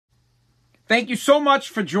Thank you so much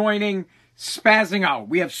for joining Spazzing Out.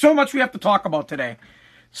 We have so much we have to talk about today.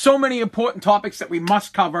 So many important topics that we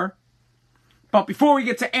must cover. But before we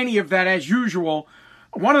get to any of that, as usual,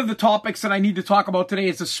 one of the topics that I need to talk about today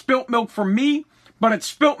is the spilt milk for me, but it's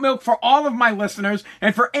spilt milk for all of my listeners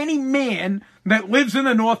and for any man that lives in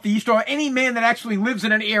the Northeast or any man that actually lives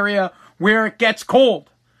in an area where it gets cold.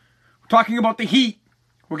 We're talking about the heat.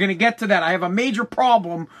 We're going to get to that. I have a major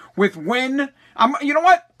problem with you know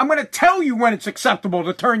what? I'm going to tell you when it's acceptable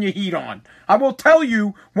to turn your heat on. I will tell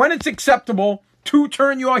you when it's acceptable to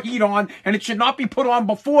turn your heat on, and it should not be put on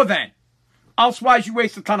before then. Elsewise, you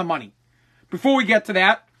waste a ton of money. Before we get to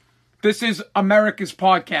that, this is America's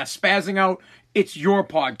podcast. Spazzing Out, it's your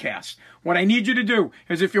podcast. What I need you to do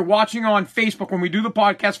is if you're watching on Facebook, when we do the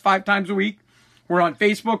podcast 5 times a week, we're on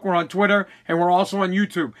Facebook, we're on Twitter, and we're also on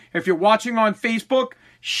YouTube. If you're watching on Facebook,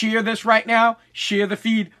 share this right now. Share the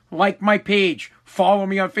feed. Like my page. Follow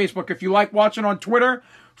me on Facebook. If you like watching on Twitter,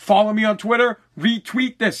 follow me on Twitter.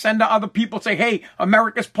 Retweet this. Send to other people. Say, hey,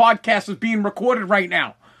 America's podcast is being recorded right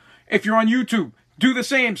now. If you're on YouTube, do the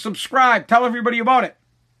same. Subscribe. Tell everybody about it.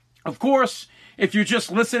 Of course, if you're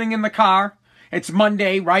just listening in the car, it's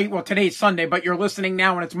Monday, right? Well, today's Sunday, but you're listening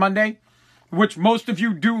now and it's Monday, which most of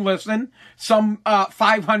you do listen. Some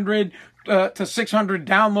 500 to 600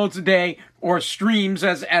 downloads a day or streams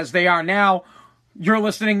as they are now. You're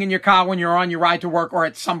listening in your car when you're on your ride to work or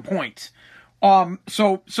at some point.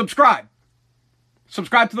 So subscribe.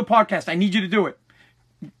 Subscribe to the podcast. I need you to do it.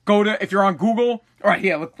 Go to, if you're on Google, all right,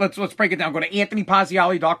 here, let's break it down. Go to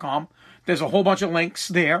AnthonyPazziali.com. There's a whole bunch of links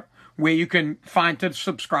there where you can find to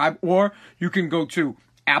subscribe, or you can go to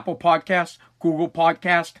Apple Podcasts, Google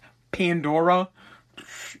Podcast, Pandora,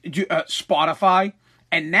 Spotify,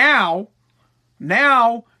 and now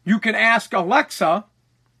you can ask Alexa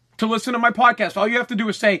to listen to my podcast. All you have to do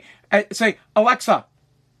is say, Alexa,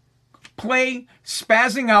 play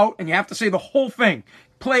Spazzing Out, and you have to say the whole thing.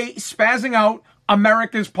 Play Spazzing Out,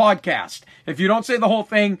 America's podcast. If you don't say the whole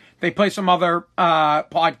thing, they play some other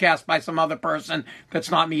podcast by some other person.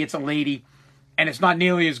 That's not me. It's a lady. And it's not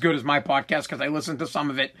nearly as good as my podcast because I listened to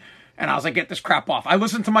some of it and I was like, get this crap off. I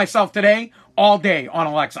listened to myself today all day on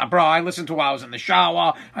Alexa. Bro, I listened to while I was in the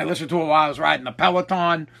shower. I listened to it while I was riding the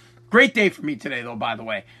Peloton. Great day for me today, though, by the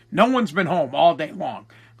way. No one's been home all day long.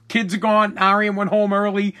 Kids are gone. Arian went home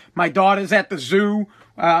early. My daughter's at the zoo,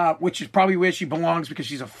 which is probably where she belongs because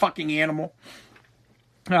she's a fucking animal.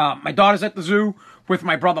 My daughter's at the zoo with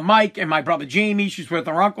my brother Mike and my brother Jamie. She's with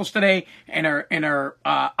her uncles today and her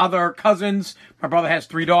other cousins. My brother has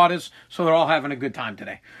 3 daughters, so they're all having a good time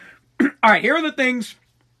today. All right, here are the things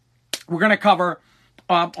we're going to cover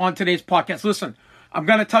on today's podcast. Listen, I'm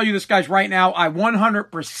going to tell you this, guys, right now. I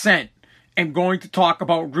 100% am going to talk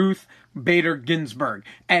about Ruth Bader Ginsburg.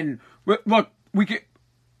 And look, we get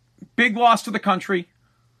big loss to the country.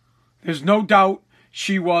 There's no doubt.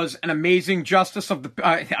 She was an amazing justice of the,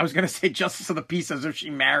 I was going to say justice of the peace as if she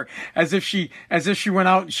married, as if she went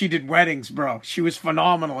out and she did weddings, bro. She was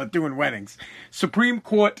phenomenal at doing weddings. Supreme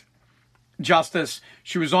Court justice.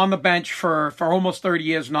 She was on the bench for almost 30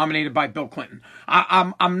 years, nominated by Bill Clinton.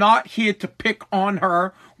 I'm not here to pick on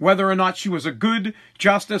her, whether or not she was a good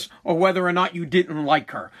justice or whether or not you didn't like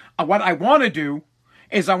her. What I want to do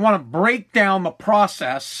is I want to break down the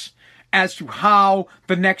process as to how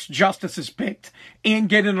the next justice is picked and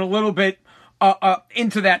get in a little bit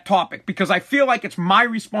into that topic, because I feel like it's my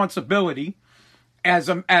responsibility as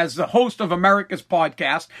the host of America's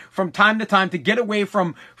podcast from time to time to get away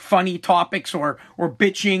from funny topics or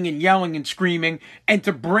bitching and yelling and screaming and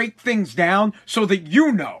to break things down so that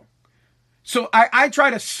you know. So I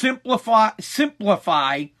try to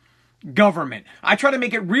simplify government. I try to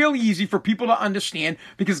make it real easy for people to understand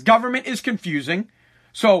because government is confusing.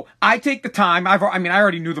 So I take the time. I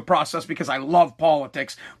already knew the process because I love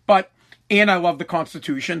politics, and I love the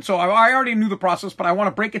Constitution. So I already knew the process, but I want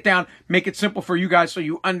to break it down, make it simple for you guys so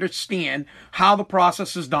you understand how the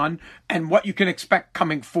process is done and what you can expect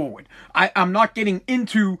coming forward. I'm not getting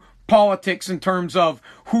into politics in terms of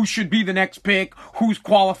who should be the next pick, who's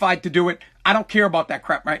qualified to do it. I don't care about that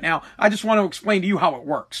crap right now. I just want to explain to you how it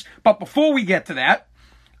works. But before we get to that,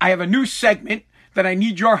 I have a new segment that I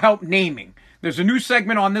need your help naming. There's a new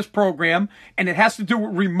segment on this program, and it has to do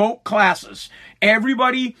with remote classes.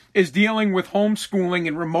 Everybody is dealing with homeschooling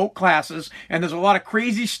and remote classes, and there's a lot of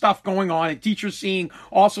crazy stuff going on, and teachers seeing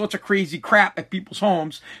all sorts of crazy crap at people's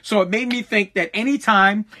homes. So it made me think that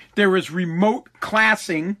anytime there is remote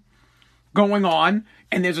classing going on,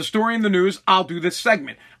 and there's a story in the news, I'll do this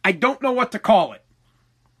segment. I don't know what to call it.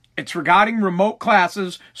 It's regarding remote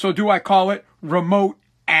classes, so do I call it remote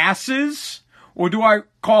asses? Or do I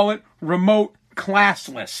call it remote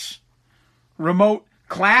classless? remote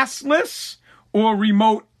classless or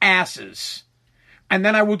remote asses. And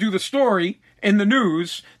then I will do the story in the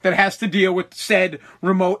news that has to deal with said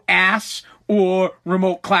remote ass or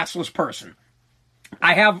remote classless person.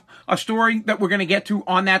 I have a story that we're going to get to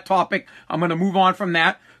on that topic. I'm going to move on from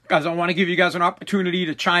that because I want to give you guys an opportunity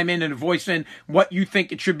to chime in and voice in what you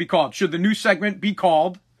think it should be called. Should the new segment be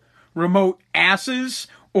called remote asses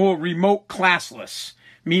or remote classless?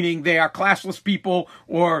 Meaning they are classless people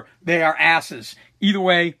or they are asses. Either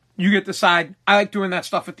way, you get to decide. I like doing that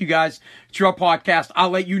stuff with you guys. It's your podcast.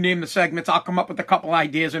 I'll let you name the segments. I'll come up with a couple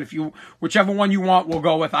ideas, and whichever one you want, we'll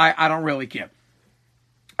go with. I don't really care.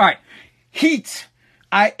 All right. Heat.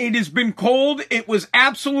 It has been cold. It was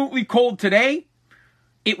absolutely cold today.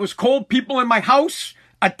 It was cold. People in my house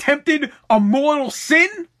attempted a mortal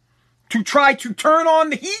sin to try to turn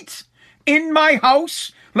on the heat in my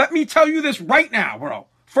house. Let me tell you this right now, bro.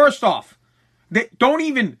 First off, don't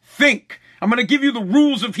even think. I'm going to give you the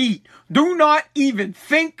rules of heat. Do not even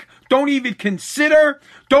think. Don't even consider.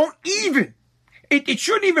 Don't even. It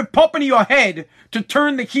shouldn't even pop into your head to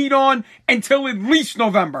turn the heat on until at least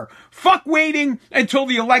November. Fuck waiting until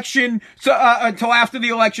the election, until after the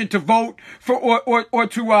election to vote for or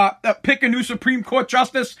to pick a new Supreme Court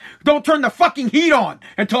justice. Don't turn the fucking heat on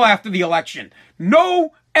until after the election.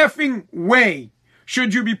 No effing way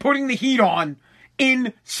should you be putting the heat on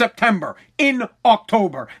in September, in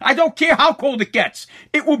October. I don't care how cold it gets.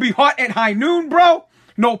 It will be hot at high noon, bro.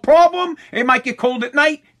 No problem. It might get cold at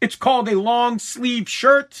night. It's called a long sleeve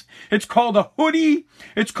shirt. It's called a hoodie.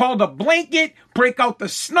 It's called a blanket. Break out the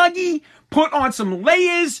Snuggie. Put on some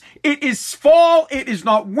layers. It is fall. It is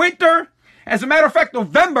not winter. As a matter of fact,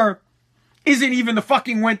 November isn't even the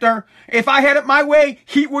fucking winter. If I had it my way,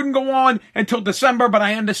 heat wouldn't go on until December, but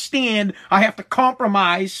I understand I have to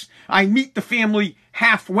compromise. I meet the family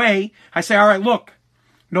halfway. I say, all right, look,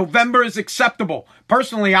 November is acceptable.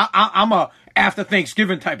 Personally, I'm a after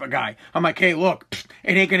Thanksgiving type of guy. I'm like, hey, look,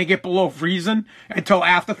 it ain't going to get below freezing until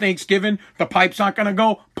after Thanksgiving. The pipes aren't going to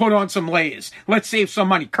go. Put on some layers. Let's save some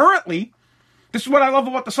money. Currently, this is what I love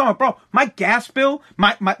about the summer, bro. My gas bill,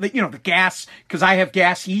 the gas, because I have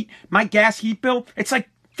gas heat. My gas heat bill, it's like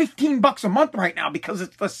 $15 a month right now because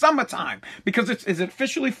it's the summertime. Because is it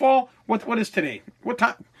officially fall? What is today? What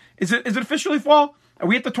time? Is it officially fall? Are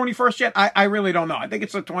we at the 21st yet? I really don't know. I think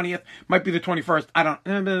it's the 20th. Might be the 21st.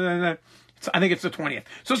 I think it's the 20th.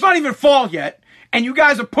 So it's not even fall yet. And you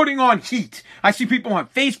guys are putting on heat. I see people on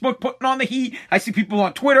Facebook putting on the heat. I see people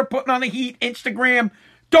on Twitter putting on the heat. Instagram.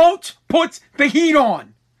 Don't put the heat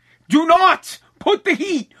on. Do not put the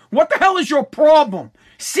heat. What the hell is your problem?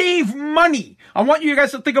 Save money. I want you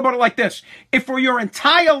guys to think about it like this. If for your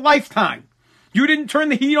entire lifetime you didn't turn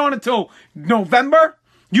the heat on until November,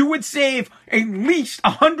 you would save at least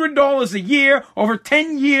 $100 a year. Over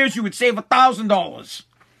 10 years, you would save $1,000.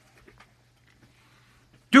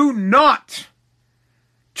 Do not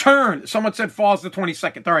turn. Someone said fall's the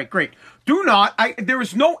 22nd. All right, great. Do not. There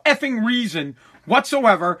is no effing reason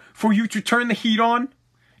whatsoever for you to turn the heat on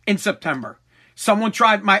in September. Someone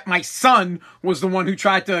tried, my son was the one who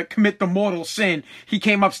tried to commit the mortal sin. He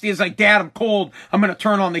came upstairs like, Dad, I'm cold. I'm going to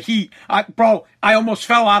turn on the heat. I almost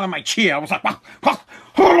fell out of my chair. I was like,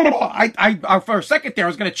 for a second there, I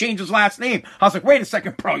was going to change his last name. I was like, wait a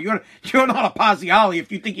second, bro. You're not a Paziali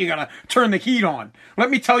if you think you're going to turn the heat on. Let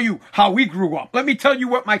me tell you how we grew up. Let me tell you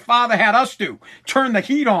what my father had us do. Turn the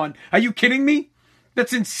heat on. Are you kidding me?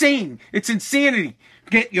 That's insane. It's insanity.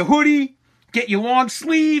 Get your hoodie. Get your long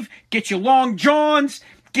sleeve, get your long johns,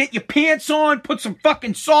 get your pants on, put some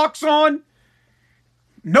fucking socks on.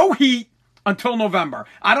 No heat until November.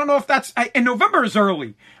 I don't know if and November is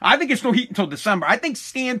early. I think it's no heat until December. I think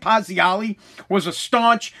Stan Paziali was a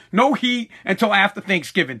staunch no heat until after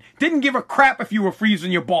Thanksgiving. Didn't give a crap if you were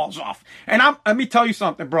freezing your balls off. And let me tell you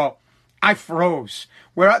something, bro. I froze.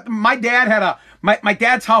 My dad had my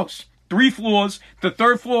dad's house. 3 floors. The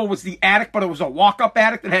 3rd floor was the attic, but it was a walk-up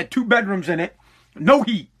attic that had 2 bedrooms in it. No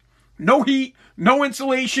heat. No heat. No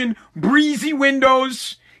insulation. Breezy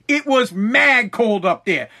windows. It was mad cold up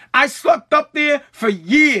there. I slept up there for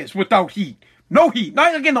years without heat. No heat.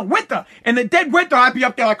 Not like in the winter. In the dead winter, I'd be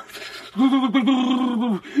up there like...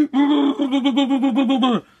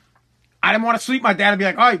 I didn't want to sleep. My dad would be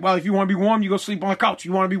like, all right, well, if you want to be warm, you go sleep on the couch.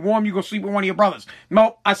 You want to be warm, you go sleep with one of your brothers.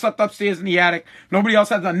 No, I slept upstairs in the attic. Nobody else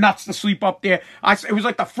had the nuts to sleep up there. It was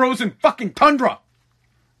like the frozen fucking tundra.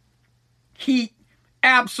 Heat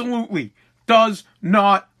absolutely does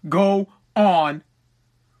not go on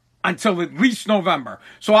until at least November.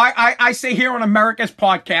 So I say here on America's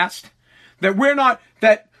podcast that we're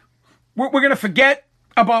going to forget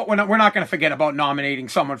we're not going to forget about nominating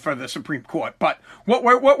someone for the Supreme Court, but what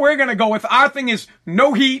we're going to go with, our thing is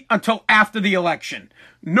no heat until after the election.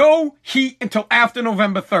 No heat until after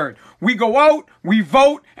November 3rd. We go out, we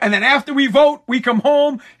vote, and then after we vote, we come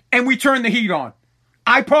home and we turn the heat on.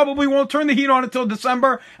 I probably won't turn the heat on until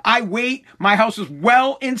December. I wait. My house is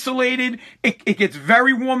well insulated. It gets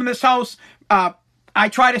very warm in this house. I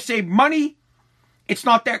try to save money. It's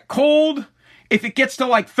not that cold. If it gets to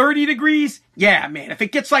like 30 degrees, yeah, man. If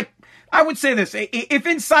it gets like, I would say this, if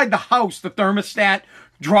inside the house the thermostat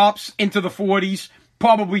drops into the 40s,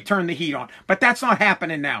 probably turn the heat on. But that's not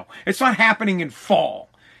happening now. It's not happening in fall.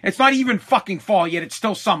 It's not even fucking fall yet. It's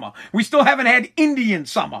still summer. We still haven't had Indian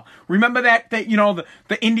summer. Remember that you know,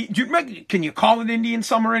 the Indian, can you call it Indian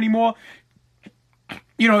summer anymore?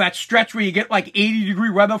 You know, that stretch where you get like 80-degree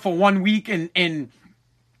weather for 1 week in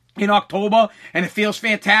October, and it feels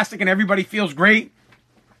fantastic and everybody feels great.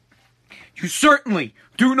 You certainly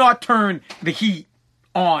do not turn the heat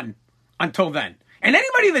on until then. And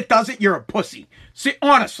anybody that does it, you're a pussy. See,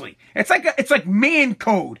 honestly, it's like man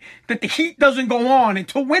code that the heat doesn't go on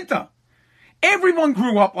until winter. Everyone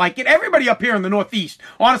grew up like it. Everybody up here in the Northeast.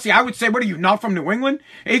 Honestly, I would say, what are you, not from New England?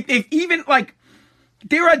 If even like,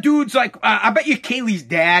 there are dudes like, I bet you Kaylee's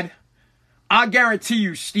dad, I guarantee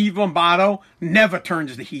you Steve Lombardo never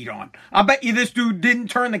turns the heat on. I bet you this dude didn't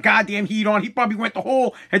turn the goddamn heat on. He probably went the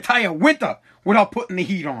whole entire winter without putting the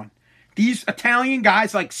heat on. These Italian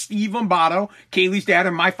guys like Steve Lombardo, Kaylee's dad,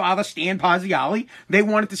 and my father, Stan Pazziali, they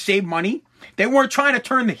wanted to save money. They weren't trying to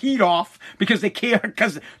turn the heat off because they care,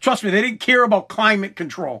 because trust me, they didn't care about climate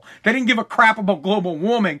control. They didn't give a crap about global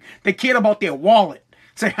warming. They cared about their wallet.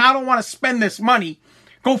 Say, I don't want to spend this money.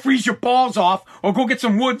 Go freeze your balls off or go get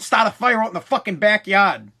some wood and start a fire out in the fucking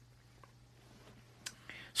backyard.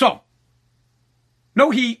 So,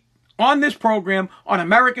 no heat on this program, on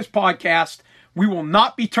America's podcast. We will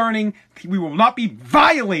not be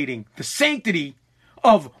violating the sanctity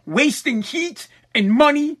of wasting heat and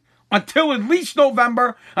money until at least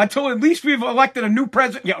November, until at least we've elected a new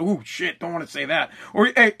president. Yeah, oh shit, don't want to say that.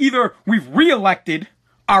 Or either we've reelected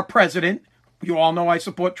our president. You all know I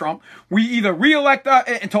support Trump. We either reelect,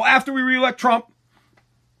 until after we reelect Trump,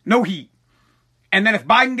 no heat. And then if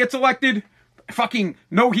Biden gets elected, fucking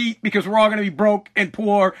no heat, because we're all going to be broke and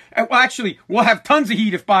poor. Well, actually, we'll have tons of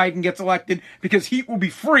heat if Biden gets elected, because heat will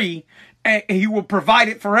be free and he will provide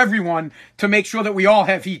it for everyone to make sure that we all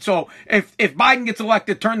have heat. So if Biden gets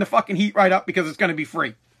elected, turn the fucking heat right up, because it's going to be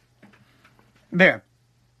free. There.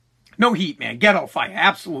 No heat, man. Ghetto fire.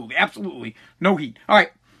 Absolutely. Absolutely. No heat. All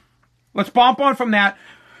right. Let's bump on from that.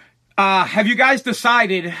 Have you guys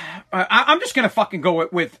decided? I'm just going to fucking go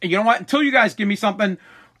with, you know what? Until you guys give me something,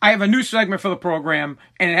 I have a new segment for the program,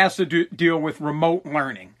 and it has to deal with remote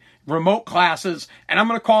learning, remote classes, and I'm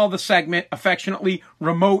going to call the segment affectionately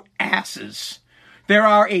Remote Asses. There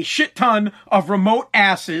are a shit ton of remote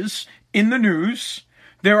asses in the news.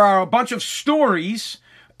 There are a bunch of stories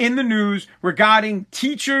in the news regarding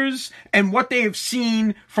teachers and what they have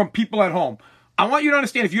seen from people at home. I want you to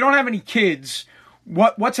understand, if you don't have any kids,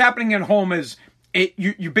 what's happening at home is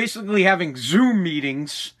you're basically having Zoom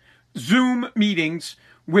meetings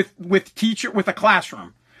with a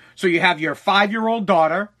classroom. So you have your 5-year-old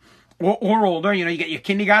daughter or older, you know, you get your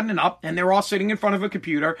kindergarten and up, and they're all sitting in front of a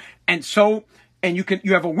computer, and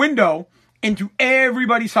you have a window into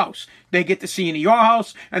everybody's house. They get to see into your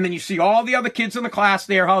house, and then you see all the other kids in the class,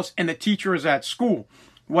 their house, and the teacher is at school.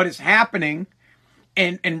 What is happening,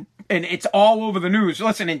 and it's all over the news.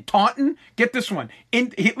 Listen, in Taunton, get this one.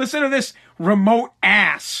 Listen to this remote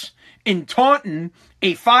ass. In Taunton,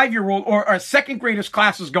 a 5-year-old or a second grader's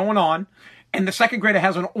class is going on, and the second grader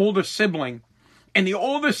has an older sibling, and the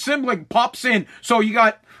older sibling pops in. So you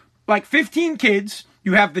got like 15 kids.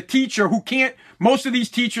 You have the teacher who can't. Most of these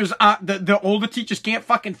teachers, the older teachers can't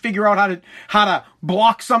fucking figure out how to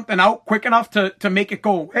block something out quick enough to make it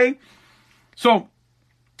go away. So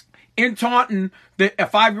in Taunton, a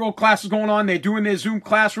 5-year-old class is going on. They're doing their Zoom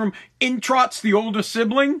classroom. In trots the older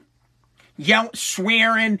sibling, yelling,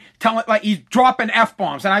 swearing, telling, like he's dropping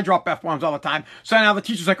F-bombs. And I drop F-bombs all the time. So now the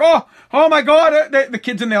teacher's like, oh my God. The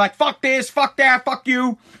kid's in there like, fuck this, fuck that, fuck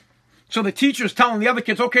you. So the teacher's telling the other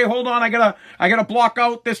kids, okay, hold on, I gotta block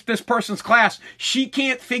out this person's class. She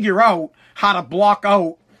can't figure out how to block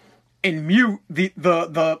out and mute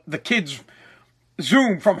the kid's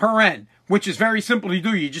Zoom from her end, which is very simple to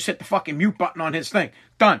do. You just hit the fucking mute button on his thing.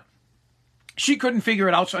 Done. She couldn't figure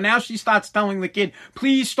it out, so now she starts telling the kid,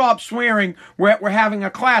 please stop swearing, we're having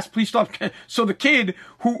a class, please stop. So the kid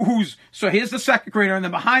so here's the second grader, and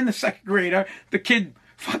then behind the second grader, the kid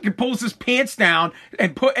fucking pulls his pants down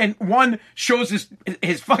and one shows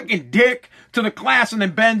his fucking dick to the class and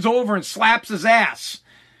then bends over and slaps his ass.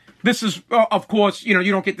 This is, of course, you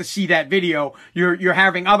don't get to see that video. You're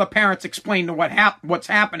having other parents explain to what's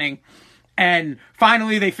happening, and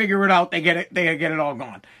finally they figure it out. They get it all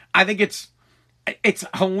gone. I think it's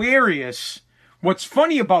hilarious. What's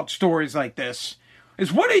funny about stories like this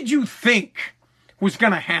is, what did you think was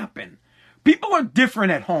going to happen? People are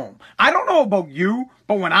different at home. I don't know about you,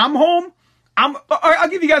 but when I'm home, I'll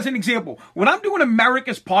give you guys an example. When I'm doing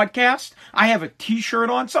America's Podcast, I have a t-shirt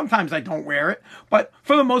on. Sometimes I don't wear it, but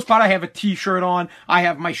for the most part, I have a t-shirt on. I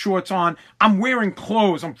have my shorts on. I'm wearing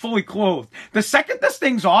clothes. I'm fully clothed. The second this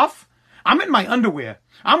thing's off, I'm in my underwear.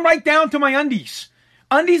 I'm right down to my undies.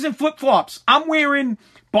 Undies and flip-flops. I'm wearing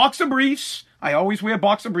boxer briefs. I always wear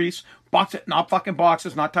boxer briefs. Not fucking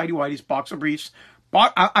boxers, not tighty whities, boxer briefs.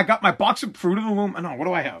 I got my boxer Fruit of the Loom. No, what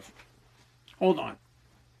do I have? Hold on.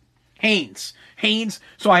 Hanes.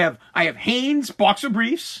 So I have Hanes boxer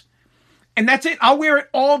briefs, and that's it. I'll wear it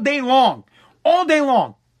all day long.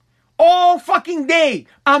 All fucking day,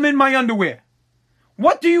 I'm in my underwear.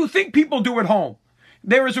 What do you think people do at home?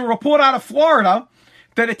 There is a report out of Florida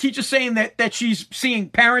that a teacher's saying that she's seeing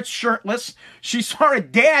parents shirtless. She saw a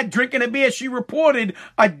dad drinking a beer. She reported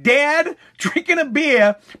a dad drinking a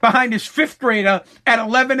beer behind his fifth grader at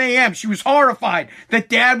 11 a.m. She was horrified that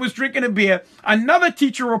dad was drinking a beer. Another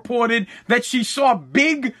teacher reported that she saw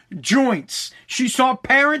big joints. She saw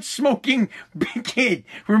parents smoking big kid.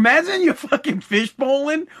 Imagine you're fucking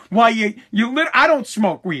fishbowling while I don't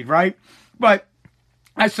smoke weed, right? But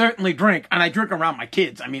I certainly drink, and I drink around my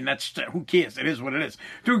kids. I mean, that's, who cares? It is what it is.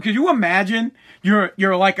 Dude, could you imagine you're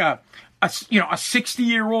like a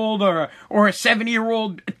 60-year-old or a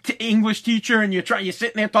 70-year-old English teacher, and you're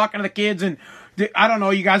sitting there talking to the kids, and I don't know,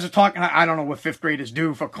 you guys are talking, I don't know what fifth graders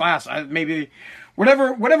do for class. Maybe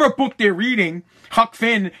whatever book they're reading, Huck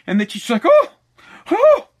Finn, and the teacher's like, oh,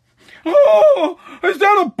 is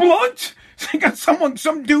that a blunt? They got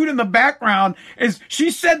some dude in the background. She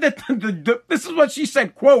said that this is what she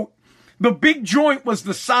said, quote, the big joint was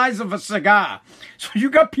the size of a cigar. So you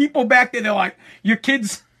got people back there, they're like, your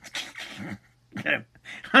kids,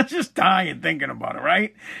 I'm just dying thinking about it,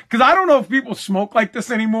 right? Because I don't know if people smoke like this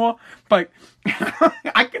anymore, but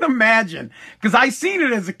I can imagine, because I seen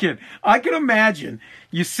it as a kid. I can imagine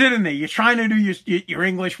you sitting there, you're trying to do your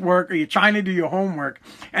English work, or you're trying to do your homework,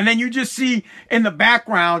 and then you just see in the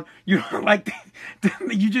background, you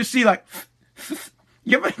just see like,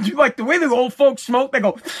 like the way the old folks smoke,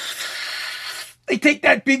 they take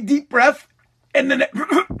that big deep breath, and then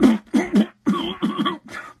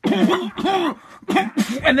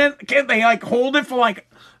and then they like hold it for like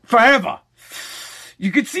forever.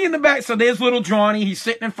 You could see in the back. So there's little Johnny. He's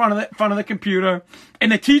sitting in front of the computer,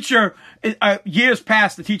 and the teacher. Years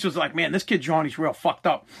past, the teacher's like, "Man, this kid Johnny's real fucked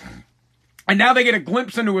up." And now they get a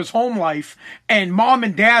glimpse into his home life, and mom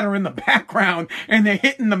and dad are in the background, and they're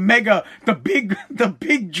hitting the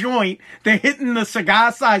big joint. They're hitting the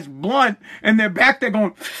cigar-sized blunt, and they're back there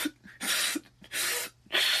going.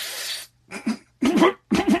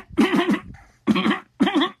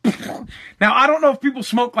 Now, I don't know if people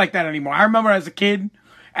smoke like that anymore. I remember as a kid,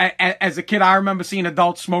 I remember seeing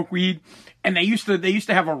adults smoke weed, and they used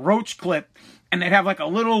to have a roach clip, and they'd have like a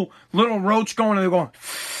little roach going, and they're going,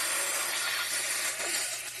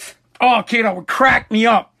 oh, kid, that would crack me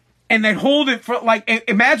up. And they'd hold it for like,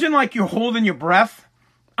 imagine like you're holding your breath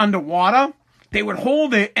underwater. They would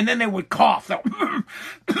hold it, and then they would cough.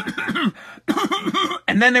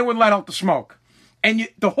 And then they would let out the smoke. And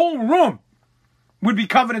the whole room would be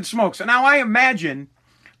covered in smoke. So now I imagine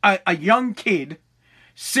a young kid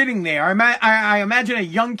sitting there. I imagine a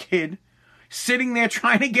young kid sitting there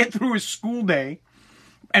trying to get through his school day,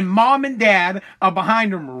 and mom and dad are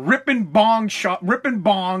behind him ripping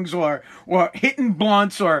bongs or hitting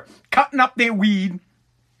blunts or cutting up their weed.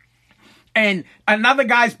 And another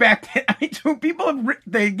guy's back there. I mean,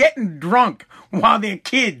 they're getting drunk while their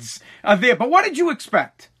kids are there. But what did you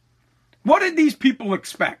expect? What did these people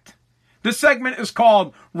expect? This segment is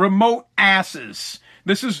called Remote Asses.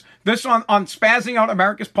 This on Spazzing Out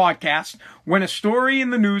America's Podcast. When a story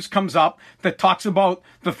in the news comes up that talks about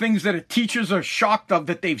the things that teachers are shocked of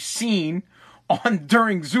that they've seen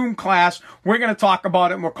during Zoom class, we're going to talk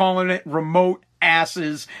about it, and we're calling it Remote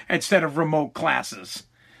Asses instead of Remote Classes.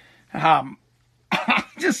 I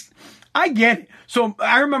get it. So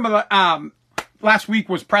I remember last week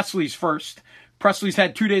was Presley's first. Presley's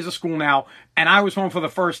had 2 days of school now, and I was home for the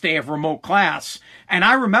first day of remote class. And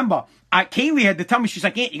I remember Kaylee had to tell me, she's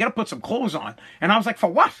like, Aunt, you got to put some clothes on. And I was like, for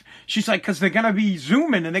what? She's like, because they're going to be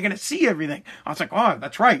Zooming and they're going to see everything. I was like, oh,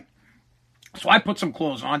 that's right. So I put some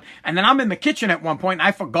clothes on, and then I'm in the kitchen at one point, and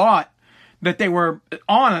I forgot that they were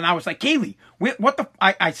on, and I was like, Kaylee, what the,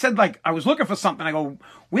 I said, like, I was looking for something. I go,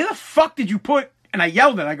 where the fuck did you put, and I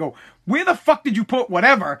yelled it. I go, where the fuck did you put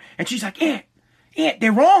whatever? And she's like, Aunt,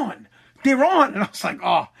 they're on. They're on. And I was like,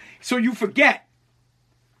 oh, so you forget.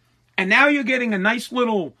 And now you're getting a nice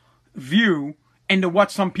little view into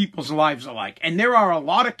what some people's lives are like. And there are a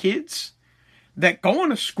lot of kids that going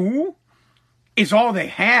to school is all they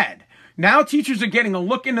had. Now teachers are getting a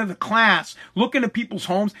look into the class, look into people's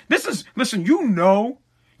homes. Listen, you know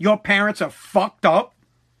your parents are fucked up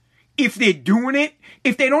if they're doing it,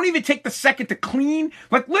 if they don't even take the second to clean.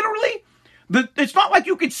 Like literally, it's not like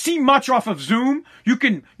you could see much off of Zoom. You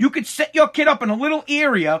could set your kid up in a little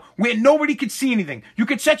area where nobody could see anything. You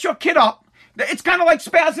could set your kid up. It's kind of like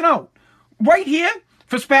spazzing out. Right here,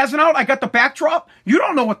 for spazzing out, I got the backdrop. You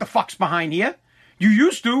don't know what the fuck's behind here. You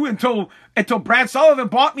used to until Brad Sullivan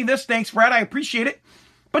bought me this. Thanks, Brad. I appreciate it.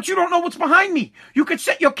 But you don't know what's behind me. You could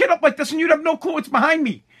set your kid up like this and you'd have no clue what's behind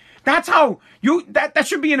me. That's how that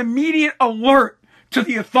should be an immediate alert to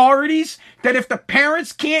the authorities that if the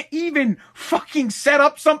parents can't even fucking set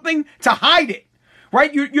up something to hide it,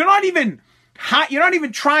 right? You're not even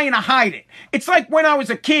trying to hide it. It's like when I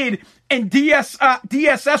was a kid and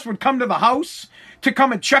DSS would come to the house to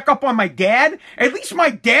come and check up on my dad. At least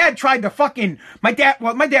my dad tried to my dad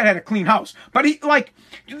had a clean house, but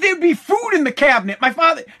there'd be food in the cabinet. My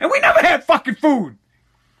father, and we never had fucking food.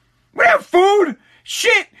 We didn't have food.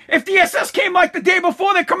 Shit. If DSS came like the day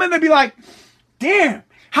before, they'd come in, they'd be like, damn,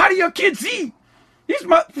 how do your kids eat?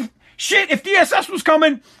 Shit, if DSS was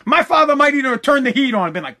coming, my father might either have turned the heat on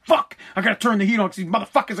and been like, fuck, I gotta turn the heat on because these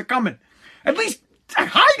motherfuckers are coming. At least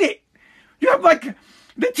hide it. You have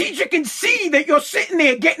the teacher can see that you're sitting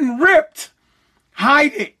there getting ripped.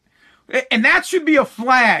 Hide it. And that should be a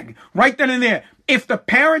flag right then and there. If the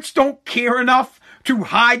parents don't care enough to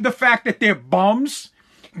hide the fact that they're bums,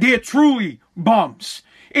 they're truly bums.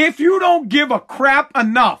 If you don't give a crap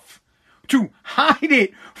enough to hide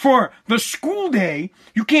it for the school day,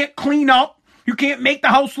 you can't clean up. You can't make the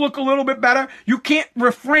house look a little bit better. You can't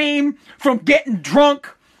refrain from getting drunk.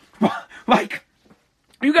 Like,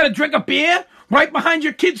 you got to drink a beer right behind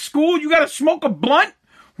your kid's school. You got to smoke a blunt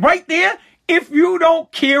right there. If you don't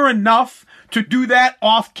care enough to do that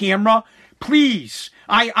off camera, please,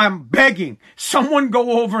 I'm begging, someone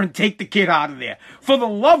go over and take the kid out of there. For the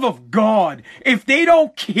love of God, if they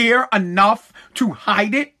don't care enough to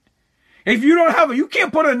hide it, if you don't you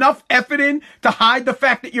can't put enough effort in to hide the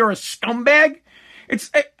fact that you're a scumbag,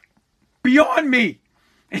 it's beyond me.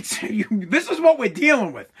 This is what we're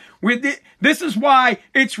dealing with. This is why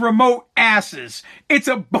it's remote asses. It's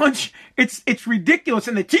a bunch, it's ridiculous,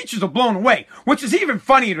 and the teachers are blown away, which is even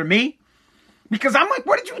funnier to me. Because I'm like,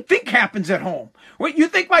 what did you think happens at home? What, you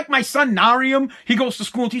think like my son Narium, he goes to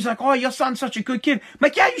school and he's like, oh, your son's such a good kid. I'm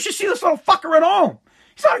like, yeah, you should see this little fucker at home.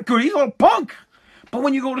 He's not good, he's a little punk. But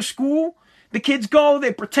when you go to school, the kids go,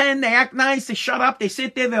 they pretend, they act nice, they shut up, they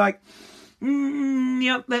sit there, they're like,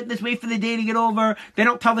 yep, let's wait for the day to get over. They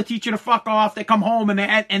don't tell the teacher to fuck off. They come home and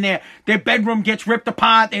their bedroom gets ripped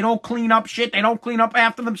apart. They don't clean up shit. They don't clean up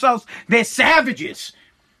after themselves. They're savages.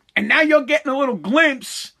 And now you're getting a little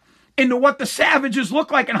glimpse into what the savages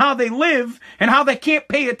look like and how they live and how they can't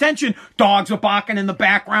pay attention. Dogs are barking in the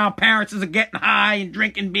background. Parents are getting high and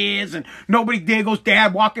drinking beers and nobody there goes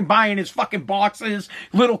dad walking by in his fucking boxes.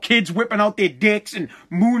 Little kids whipping out their dicks and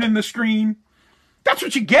mooning the screen. That's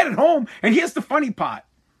what you get at home. And here's the funny part.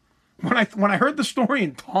 When I heard the story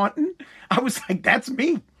in Taunton, I was like, that's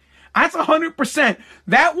me. That's 100%.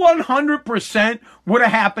 That 100% would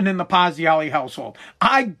have happened in the Pazziali household.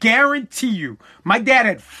 I guarantee you, my dad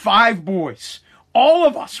had 5 boys. All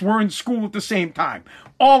of us were in school at the same time.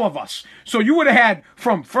 All of us. So you would have had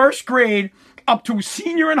from first grade up to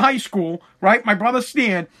senior in high school, right? My brother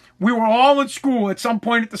Stan, we were all in school at some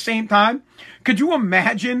point at the same time. Could you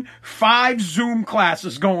imagine 5 Zoom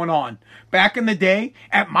classes going on? Back in the day,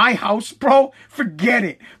 at my house, bro, forget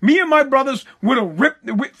it. Me and my brothers would have ripped.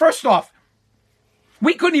 First off,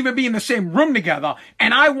 we couldn't even be in the same room together.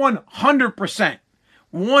 And I 100%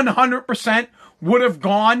 would have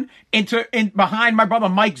gone in behind my brother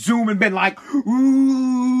Mike Zoom and been like,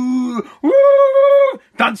 ooh, ooh,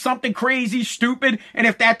 done something crazy, stupid. And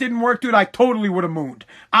if that didn't work, dude, I totally would have mooned.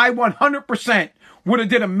 I 100% would have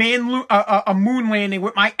did a moon landing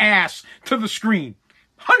with my ass to the screen.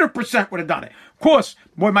 100% would have done it. Of course,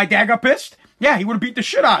 would my dad got pissed? Yeah, he would have beat the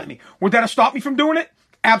shit out of me. Would that have stopped me from doing it?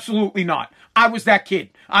 Absolutely not. I was that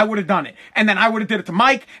kid. I would have done it. And then I would have did it to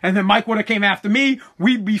Mike, and then Mike would have came after me.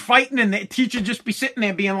 We'd be fighting, and the teacher just be sitting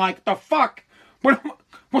there being like, the fuck?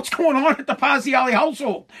 what's going on at the Pazziali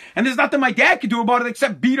household. And there's nothing my dad could do about it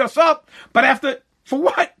except beat us up. But for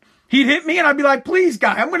what? He'd hit me and I'd be like, please,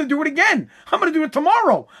 guy, I'm going to do it again. I'm going to do it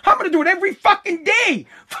tomorrow. I'm going to do it every fucking day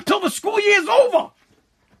until the school year's over.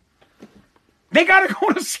 They got to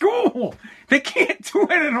go to school. They can't do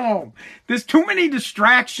it at home. There's too many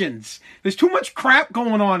distractions. There's too much crap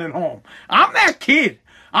going on at home. I'm that kid.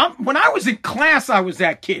 When I was in class, I was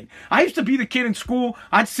that kid. I used to be the kid in school.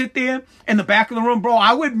 I'd sit there in the back of the room, bro.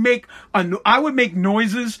 I would make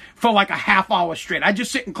noises for like a half hour straight. I'd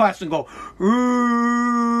just sit in class and go,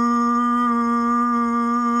 ooh.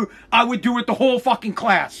 I would do it the whole fucking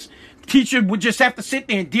class. Teacher would just have to sit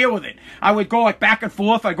there and deal with it. I would go like back and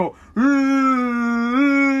forth. I'd go, ooh.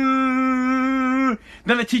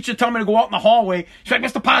 Then the teacher would tell me to go out in the hallway. She's like,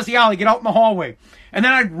 Mr. Pazziali, get out in the hallway. And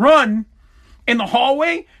then I'd run in the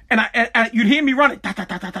hallway, and you'd hear me running, da, da,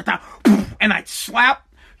 da, da, da, da, and I'd slap.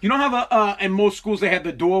 You know how in most schools they had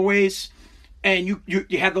the doorways, and you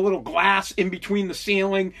had the little glass in between the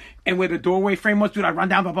ceiling and where the doorway frame was. Dude, I'd run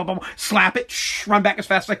down, blah, blah, blah, slap it, run back as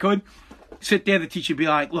fast as I could. Sit there, the teacher would be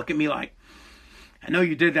like, look at me like, I know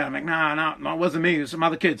you did that. I'm like, no, it wasn't me. It was some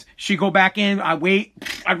other kids. She'd go back in, I'd wait,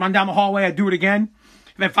 I'd run down the hallway, I'd do it again.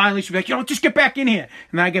 And then finally she'd be like, just get back in here.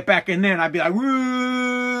 And then I'd get back in there, and I'd be like,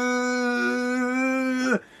 woo.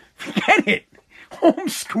 Forget it.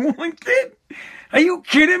 Homeschooling kid? Are you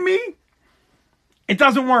kidding me? It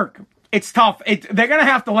doesn't work. It's tough. They're going to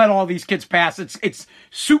have to let all these kids pass. It's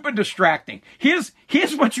super distracting. Here's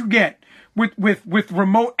what you get with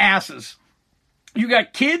remote asses. You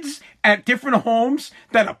got kids at different homes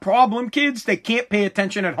that are problem kids. They can't pay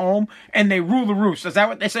attention at home, and they rule the roost. Is that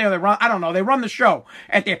what they say? Or they run? I don't know. They run the show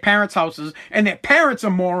at their parents' houses, and their parents are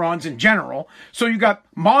morons in general. So you got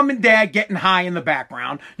mom and dad getting high in the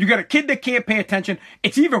background. You got a kid that can't pay attention.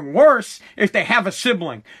 It's even worse if they have a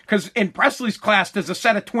sibling. Because in Presley's class, there's a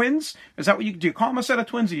set of twins. Is that what do you call them a set of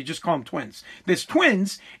twins, or you just call them twins? There's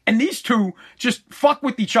twins, and these two just fuck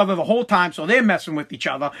with each other the whole time, so they're messing with each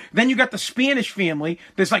other. Then you got the Spanish family.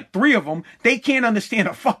 There's like 3 of them. They can't understand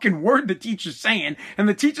a fucking word the teacher's saying, and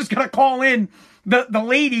the teacher's gonna call in the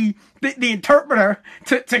lady, the interpreter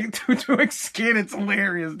to explain. It's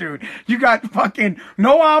hilarious, dude. You got fucking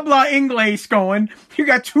no habla inglés going. You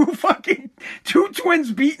got two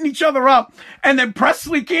twins beating each other up, and then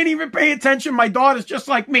Presley can't even pay attention. My daughter's just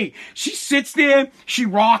like me. She sits there, she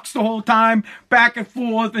rocks the whole time, back and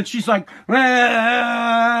forth, and she's like,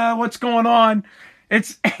 what's going on?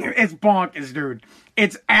 It's bonkers, dude.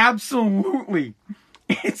 It's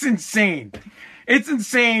insane. It's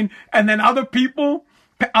insane. And then other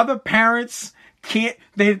parents can't,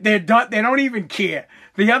 they're done. They don't even care.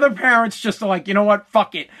 The other parents just are like, you know what?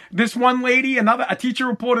 Fuck it. This one lady, a teacher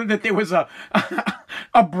reported that there was a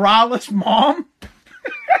braless mom.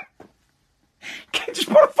 Just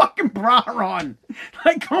put a fucking bra on.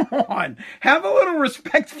 Like, come on. Have a little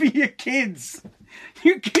respect for your kids.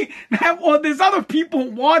 You can't there's other people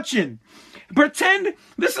watching. Pretend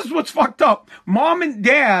this is what's fucked up. Mom and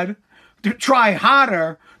dad to try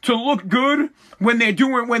harder to look good when they're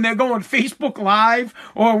going Facebook Live,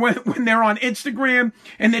 or when they're on Instagram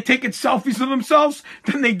and they're taking selfies of themselves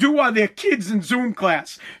than they do while they're kids in Zoom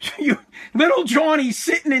class. Little Johnny's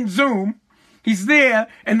sitting in Zoom. He's there,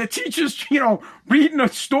 and the teacher's, reading a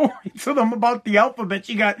story to them about the alphabet.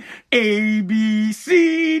 You got A, B,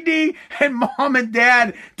 C, D, and mom and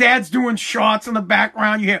dad's doing shots in the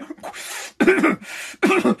background. You hear,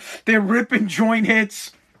 they're ripping joint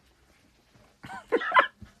hits.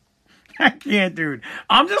 I can't, dude.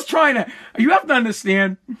 I'm just trying to, you have to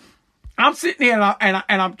understand, I'm sitting here and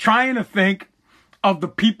I'm trying to think of the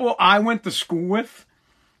people I went to school with,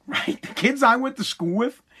 right? The kids I went to school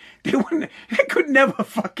with. They could never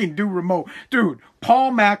fucking do remote. Dude,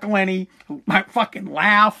 Paul McElhenney, my fucking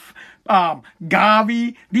Laugh,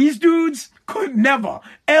 Gavi, these dudes could never,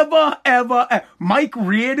 ever. Mike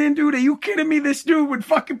Reardon, dude, are you kidding me? This dude would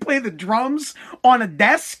fucking play the drums on a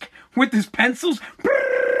desk with his pencils.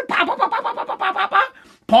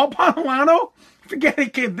 Paul Panalano, forget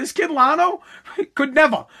it, kid. This kid, Lano, could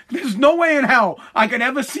never. There's no way in hell I could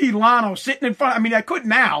ever see Lano sitting in front. I mean, I could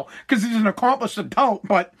now because he's an accomplished adult,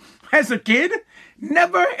 but as a kid,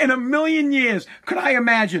 never in a million years could I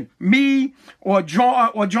imagine me or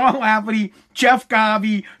John Lafferty, Jeff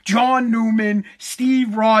Garvey, John Newman,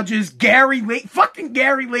 Steve Rogers, Gary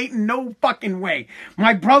Layton, no fucking way.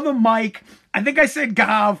 My brother Mike, I think I said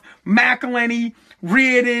Gav, McElhenney,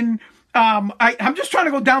 Reardon. I'm just trying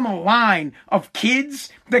to go down the line of kids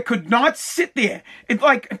that could not sit there. It's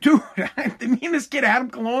like, dude, me and this kid Adam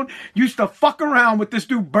Cologne used to fuck around with this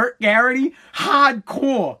dude Bert Garrity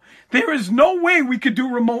hardcore. There is no way we could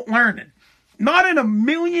do remote learning. Not in a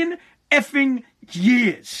million effing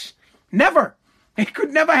years. Never. It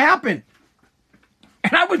could never happen.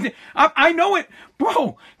 And I know it,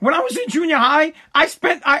 bro. When I was in junior high, I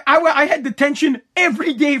had detention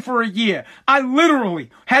every day for a year. I literally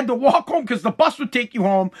had to walk home because the bus would take you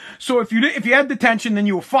home. So if you had detention, then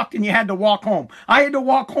you were fucked and you had to walk home. I had to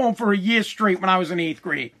walk home for a year straight when I was in 8th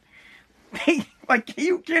grade. Like, are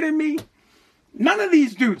you kidding me? None of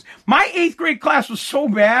these dudes. My 8th grade class was so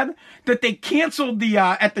bad that they canceled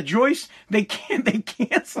at the Joyce. They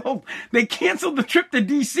canceled the trip to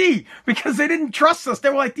DC because they didn't trust us. They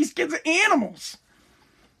were like, these kids are animals.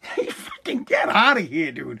 You fucking get out of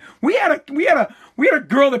here, dude. We had a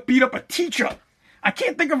girl that beat up a teacher. I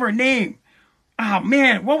can't think of her name. Oh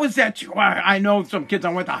man, what was that? I know some kids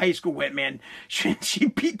I went to high school with, man. She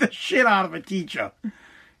beat the shit out of a teacher.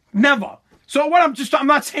 Never. So I'm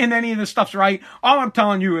not saying any of this stuff's right. All I'm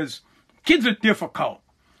telling you is kids are difficult.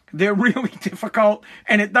 They're really difficult,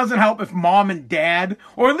 and it doesn't help if mom and dad,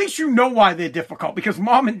 or at least you know why they're difficult, because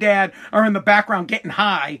mom and dad are in the background getting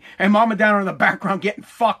high, and mom and dad are in the background getting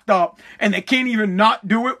fucked up, and they can't even not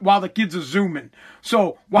do it while the kids are Zooming.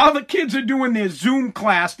 So while the kids are doing their Zoom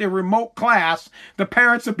class, their remote class, the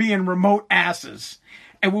parents are being remote asses.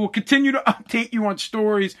 And we'll continue to update you on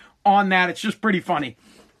stories on that. It's just pretty funny.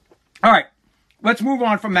 All right. Let's move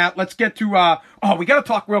on from that. Let's get to, we got to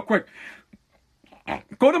talk real quick.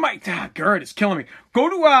 Go to my, GERD is killing me. Go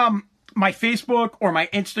to my Facebook or my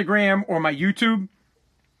Instagram or my YouTube.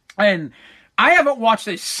 And I haven't watched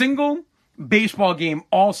a single baseball game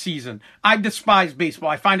all season. I despise baseball.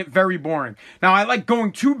 I find it very boring. Now, I like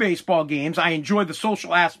going to baseball games. I enjoy the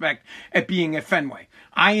social aspect at being at Fenway.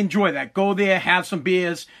 I enjoy that. Go there, have some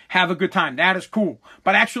beers, have a good time. That is cool.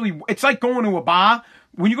 But actually, it's like going to a bar.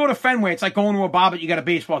 When you go to Fenway, it's like going to a bar, but you got a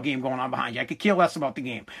baseball game going on behind you. I could care less about the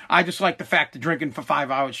game. I just like the fact that drinking for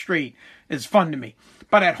 5 hours straight is fun to me.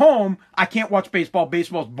 But at home, I can't watch baseball.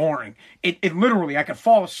 Baseball's boring. It literally, I could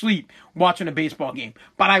fall asleep watching a baseball game.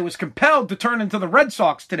 But I was compelled to turn into the Red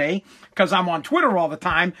Sox today because I'm on Twitter all the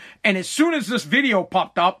time. And as soon as this video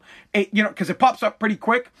popped up, because it pops up pretty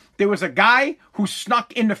quick, there was a guy who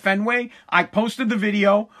snuck into Fenway. I posted the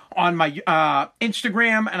video on my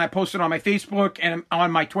Instagram, and I posted on my Facebook and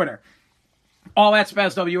on my Twitter. All at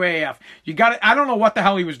Spaz WAAF. You got it. I don't know what the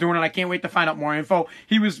hell he was doing, and I can't wait to find out more info.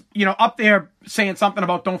 He was, up there saying something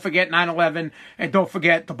about don't forget 9/11 and don't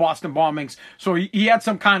forget the Boston bombings. So he had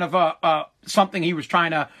some kind of something he was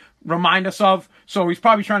trying to remind us of. So he's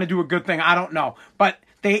probably trying to do a good thing. I don't know. But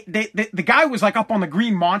the guy was like up on the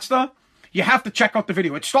Green Monster. You have to check out the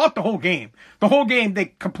video. It stopped the whole game. The whole game, they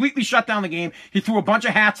completely shut down the game. He threw a bunch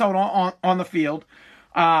of hats out on the field.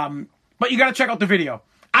 But you got to check out the video.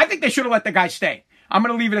 I think they should have let the guy stay. I'm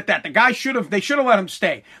going to leave it at that. They should have let him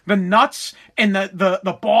stay. The nuts and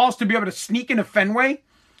the balls to be able to sneak into Fenway.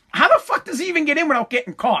 How the fuck does he even get in without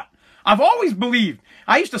getting caught? I've always believed.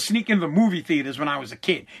 I used to sneak into the movie theaters when I was a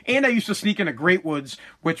kid. And I used to sneak into Great Woods,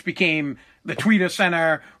 which became the Tweeter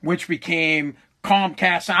Center, which became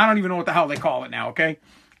Comcast. I don't even know what the hell they call it now, okay?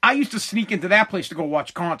 I used to sneak into that place to go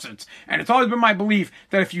watch concerts. And it's always been my belief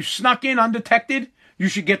that if you snuck in undetected, you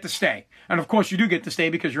should get to stay. And of course you do get to stay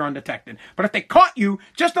because you're undetected. But if they caught you,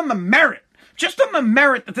 just on the merit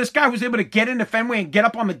that this guy was able to get into Fenway and get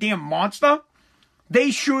up on the damn monster, they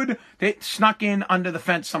snuck in under the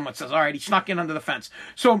fence. Someone says, all right, he snuck in under the fence.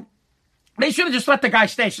 So they should have just let the guy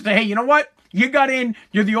stay. So say, hey, you know what? You got in.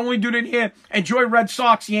 You're the only dude in here. Enjoy Red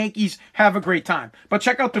Sox, Yankees. Have a great time. But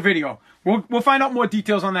check out the video. We'll find out more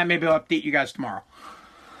details on that. Maybe I'll update you guys tomorrow.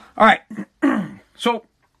 All right. So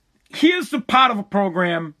here's the part of a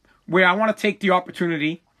program where I want to take the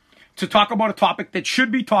opportunity to talk about a topic that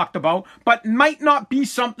should be talked about, but might not be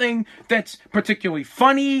something that's particularly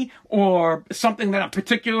funny or something that I'm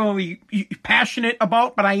particularly passionate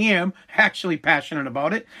about, but I am actually passionate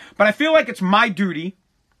about it. But I feel like it's my duty.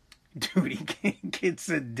 Kid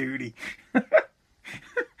said duty.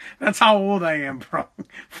 That's how old I am, bro.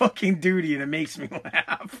 Fucking duty, and it makes me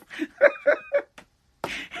laugh.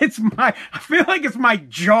 I feel like it's my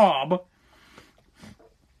job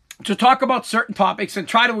to talk about certain topics and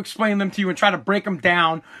try to explain them to you and try to break them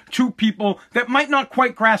down to people that might not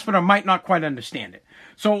quite grasp it or might not quite understand it.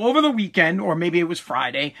 So over the weekend, or maybe it was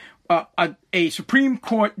Friday, a Supreme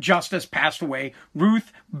Court justice passed away.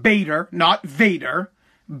 Ruth Bader, not Vader,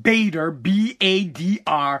 Bader,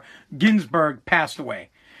 B-A-D-R, Ginsburg passed away.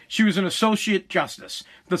 She was an associate justice.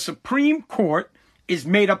 The Supreme Court is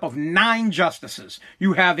made up of 9 justices.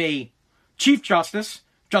 You have a Chief Justice,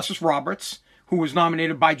 Justice Roberts, who was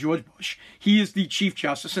nominated by George Bush. He is the Chief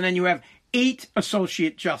Justice. And then you have 8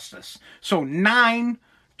 Associate Justices. So 9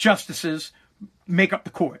 justices make up the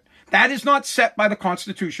court. That is not set by the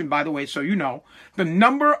Constitution, by the way, so you know. The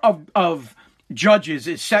number of judges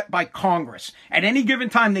is set by Congress. At any given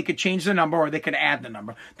time, they could change the number or they could add the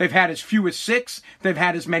number. They've had as few as 6. They've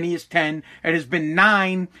had as many as 10. It has been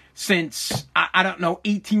 9 since, I don't know,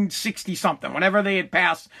 1860 something. Whenever they had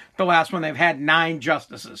passed the last one, they've had 9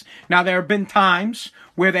 justices. Now, there have been times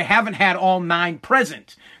where they haven't had all 9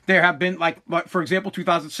 present. There have been, like, for example,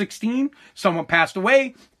 2016, someone passed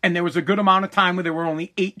away, and there was a good amount of time where there were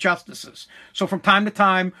only 8 justices. So from time to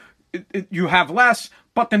time, you have less,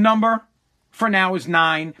 but the number for now is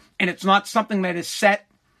 9, and it's not something that is set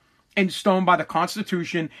in stone by the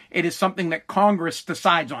Constitution. It is something that Congress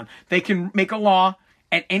decides on. They can make a law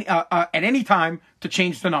at any time to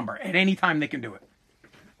change the number. At any time they can do it.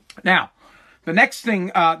 Now, the next thing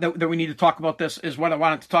that we need to talk about this is what I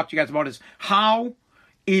wanted to talk to you guys about is how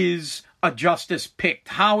is a justice picked?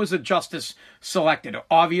 How is a justice selected?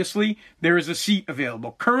 Obviously, there is a seat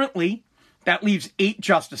available. Currently, that leaves 8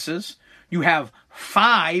 justices. You have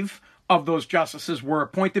 5 of those justices were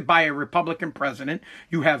appointed by a Republican president.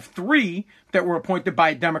 You have 3 that were appointed by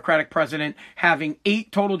a Democratic president, having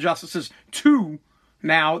 8 total justices. 2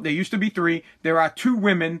 now, there used to be 3. There are 2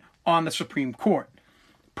 women on the Supreme Court.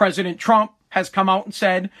 President Trump has come out and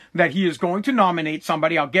said that he is going to nominate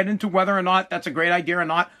somebody. I'll get into whether or not that's a great idea or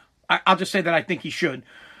not. I'll just say that I think he should.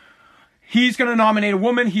 He's going to nominate a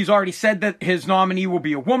woman. He's already said that his nominee will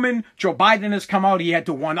be a woman. Joe Biden has come out. He had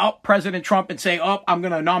to one-up President Trump and say, oh, I'm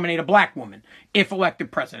going to nominate a black woman if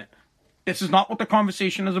elected president. This is not what the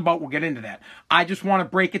conversation is about. We'll get into that. I just want to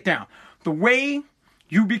break it down. The way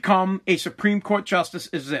you become a Supreme Court justice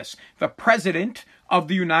is this. The president of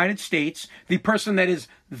the United States, the person that is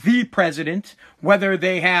the president, whether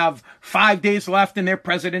they have 5 days left in their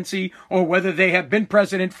presidency or whether they have been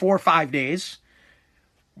president for 5 days,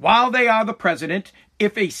 while they are the president,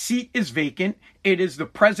 if a seat is vacant, it is the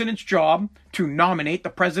president's job to nominate. The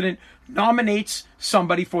president nominates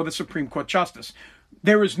somebody for the Supreme Court justice.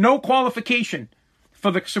 There is no qualification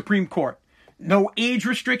for the Supreme Court. No age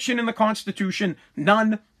restriction in the Constitution.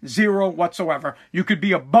 None. 0 whatsoever. You could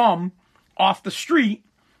be a bum off the street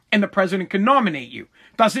and the president can nominate you.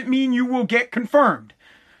 Doesn't mean you will get confirmed.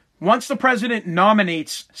 Once the president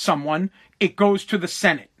nominates someone, it goes to the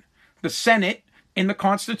Senate. The Senate in the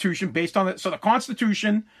Constitution, based on it. So the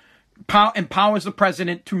Constitution empowers the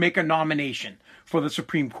president to make a nomination for the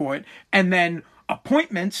Supreme Court. And then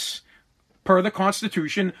appointments, per the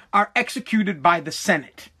Constitution, are executed by the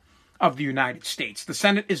Senate of the United States. The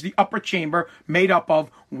Senate is the upper chamber made up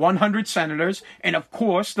of 100 senators. And of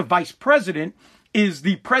course, the vice president is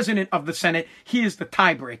the president of the Senate. He is the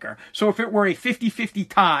tiebreaker. So if it were a 50-50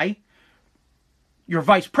 tie, your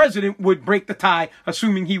vice president would break the tie,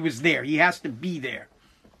 assuming he was there. He has to be there.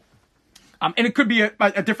 And it could be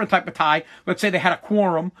a different type of tie. Let's say they had a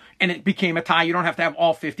quorum and it became a tie. You don't have to have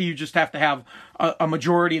all 50. You just have to have a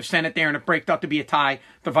majority of Senate there and it breaks out to be a tie.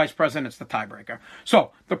 The vice president's the tiebreaker.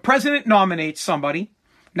 So the president nominates somebody.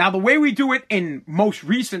 Now, the way we do it in most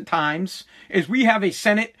recent times is we have a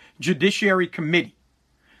Senate Judiciary Committee.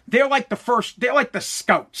 They're like the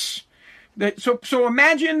scouts. So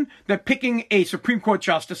imagine that picking a Supreme Court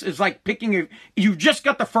justice is like you just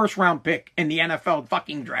got the first round pick in the NFL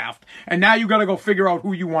fucking draft, and now you got to go figure out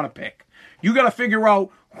who you want to pick. You got to figure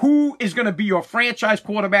out who is going to be your franchise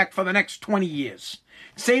quarterback for the next 20 years.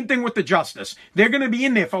 Same thing with the justice. They're going to be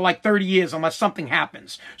in there for like 30 years unless something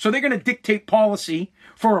happens. So they're going to dictate policy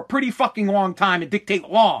for a pretty fucking long time and dictate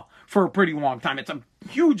law for a pretty long time. It's a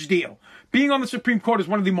huge deal. Being on the Supreme Court is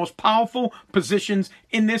one of the most powerful positions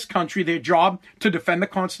in this country. Their job to defend the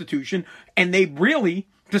Constitution, and they really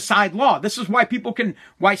decide law. This is why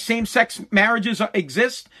why same-sex marriages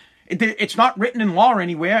exist. It's not written in law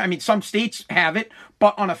anywhere. I mean, some states have it,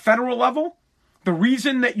 but on a federal level, the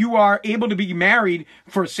reason that you are able to be married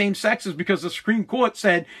for same sex is because the Supreme Court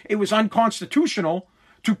said it was unconstitutional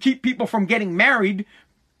to keep people from getting married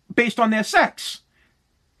based on their sex.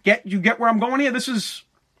 You get where I'm going here?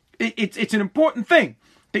 It's an important thing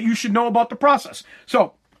that you should know about the process.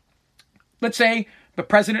 So, let's say the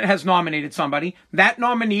president has nominated somebody. That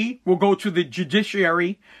nominee will go to the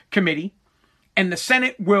Judiciary Committee, and the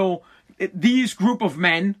Senate these group of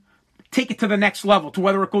men, take it to the next level, to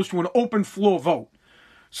whether it goes to an open floor vote.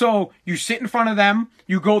 So, you sit in front of them,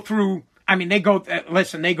 you go through, they go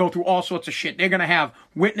through all sorts of shit. They're going to have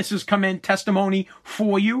witnesses come in, testimony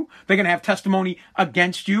for you. They're going to have testimony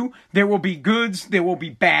against you. There will be goods. There will be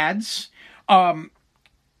bads.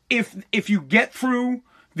 If you get through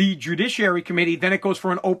the Judiciary Committee, then it goes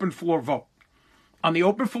for an open floor vote. On the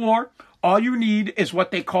open floor, All you need is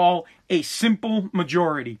what they call a simple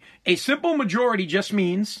majority. A simple majority just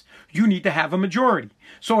means you need to have a majority.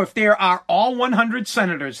 So if there are all 100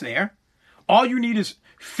 senators there, all you need is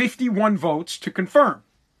 51 votes to confirm.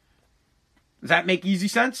 Does that make easy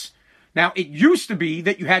sense? Now, it used to be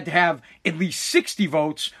that you had to have at least 60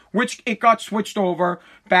 votes, which it got switched over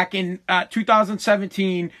back in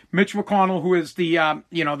 2017. Mitch McConnell, who is the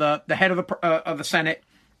head of the Senate,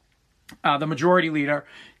 the majority leader,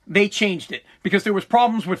 they changed it because there was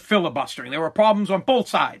problems with filibustering. There were problems on both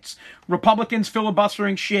sides. Republicans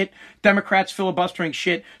filibustering shit, Democrats filibustering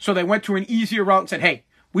shit. So they went to an easier route and said, hey,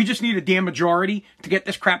 we just need a damn majority to get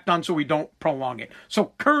this crap done so we don't prolong it.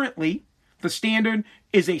 So currently, the standard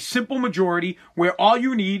is a simple majority where all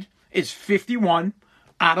you need is 51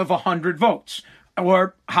 out of 100 votes,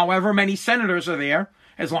 or however many senators are there,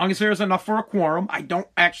 as long as there's enough for a quorum. I don't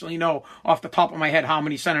actually know off the top of my head how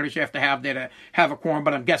many senators you have to have there to have a quorum,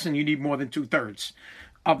 but I'm guessing you need more than 2/3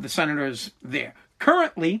 of the senators there.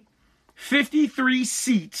 Currently, 53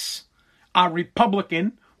 seats are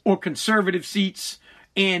Republican or conservative seats,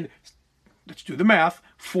 and let's do the math,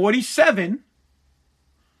 47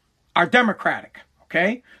 are Democratic,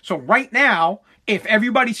 okay? So right now, if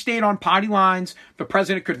everybody stayed on party lines, the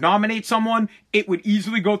president could nominate someone, it would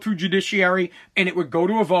easily go through judiciary, and it would go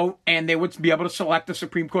to a vote, and they would be able to select a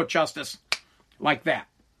Supreme Court justice like that.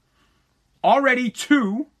 Already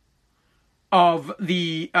 2 of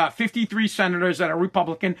the 53 senators that are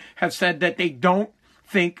Republican have said that they don't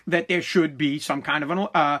think that there should be some kind of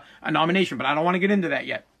a nomination, but I don't want to get into that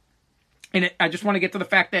yet. And I just want to get to the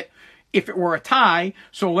fact that if it were a tie,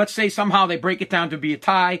 so let's say somehow they break it down to be a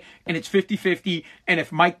tie and it's 50-50, and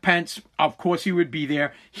if Mike Pence, of course he would be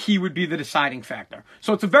there, he would be the deciding factor.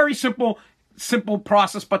 So it's a very simple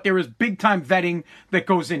process, but there is big time vetting that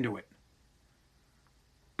goes into it.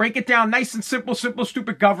 Break it down nice and simple,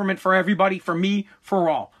 stupid government for everybody, for me, for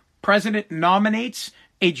all. President nominates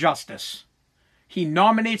a justice. He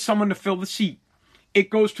nominates someone to fill the seat. It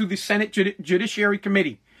goes to the Senate Judiciary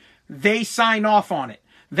Committee. They sign off on it.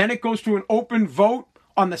 Then it goes to an open vote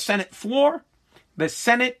on the Senate floor. The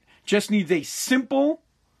Senate just needs a simple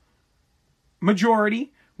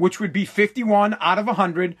majority, which would be 51 out of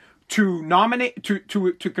 100, to nominate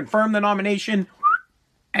to confirm the nomination,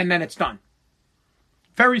 and then it's done.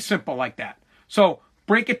 Very simple like that. So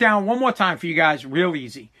break it down one more time for you guys, real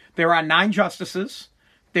easy. There are 9 justices.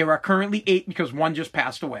 There are currently 8 because one just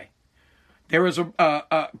passed away. There is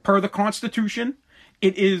per the Constitution,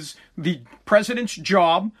 it is the president's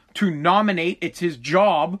job to nominate. It's his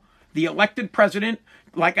job, the elected president.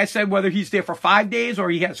 Like I said, whether he's there for 5 days or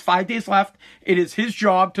he has 5 days left, it is his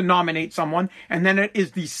job to nominate someone. And then it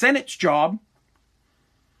is the Senate's job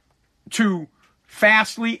to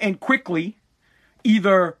fastly and quickly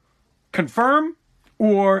either confirm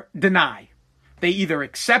or deny. They either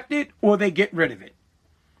accept it or they get rid of it.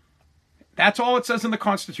 That's all it says in the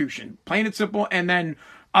Constitution. Plain and simple. And then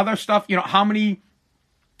other stuff, how many...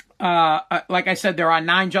 like I said, there are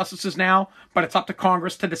 9 justices now, but it's up to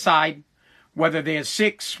Congress to decide whether there's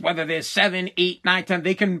 6, whether there's 7, 8, 9, 10.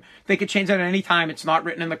 They can change that at any time. It's not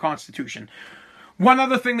written in the Constitution. One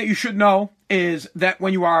other thing that you should know is that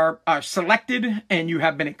when you are selected and you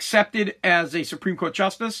have been accepted as a Supreme Court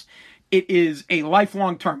justice, it is a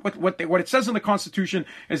lifelong term. What it says in the Constitution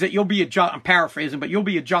is that you'll be I'm paraphrasing, but you'll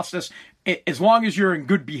be a justice as long as you're in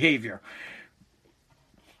good behavior.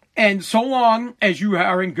 And so long as you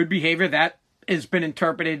are in good behavior, that has been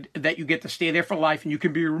interpreted that you get to stay there for life, and you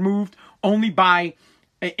can be removed only by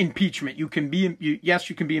impeachment. You can be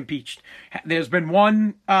impeached. There's been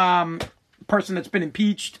one person that's been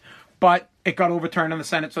impeached, but it got overturned in the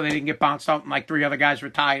Senate, so they didn't get bounced out, and like 3 other guys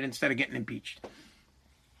retired instead of getting impeached.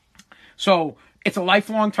 So it's a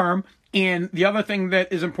lifelong term. And the other thing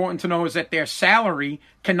that is important to know is that their salary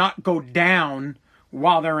cannot go down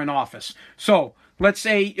while they're in office. So let's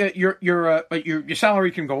say your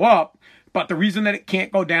salary can go up, but the reason that it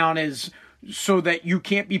can't go down is so that you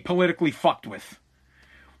can't be politically fucked with.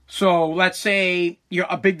 So let's say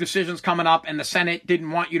a big decision's coming up and the Senate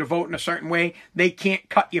didn't want you to vote in a certain way. They can't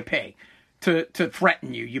cut your pay to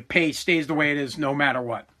threaten you. Your pay stays the way it is no matter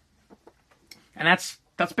what. And that's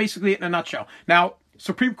basically it in a nutshell. Now,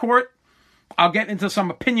 Supreme Court, I'll get into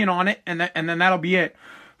some opinion on it, and then that'll be it.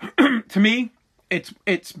 To me, it's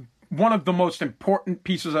one of the most important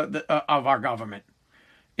pieces of our government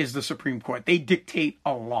is the Supreme Court. They dictate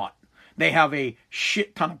a lot. They have a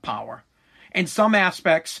shit ton of power. In some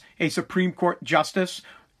aspects, a Supreme Court justice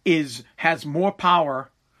has more power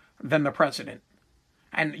than the president.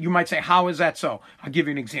 And you might say, how is that so? I'll give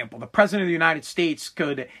you an example. The president of the United States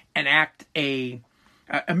could enact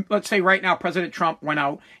let's say right now President Trump went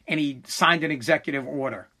out and he signed an executive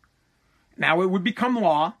order. Now it would become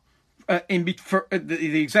law.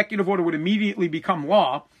 The executive order would immediately become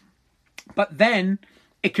law, but then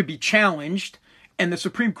it could be challenged, and the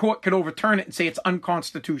Supreme Court could overturn it and say it's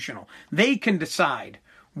unconstitutional. They can decide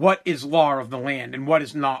what is law of the land and what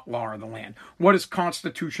is not law of the land, what is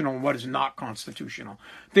constitutional and what is not constitutional.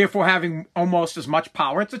 Therefore, having almost as much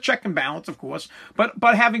power, it's a check and balance, of course, but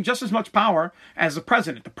having just as much power as the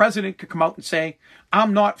president. The president could come out and say,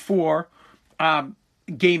 I'm not for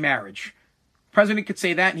gay marriage. The president could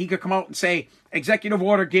say that, and he could come out and say, executive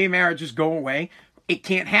order, gay marriages go away. It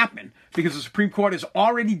can't happen because the Supreme Court has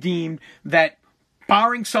already deemed that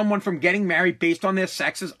barring someone from getting married based on their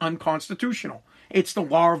sex is unconstitutional. It's the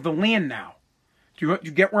law of the land now. Do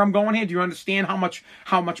you get where I'm going here? Do you understand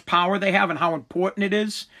how much power they have and how important it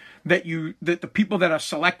is that the people that are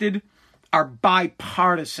selected are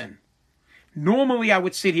bipartisan? Normally, I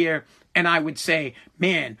would sit here and I would say,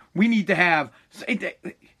 man, you need to have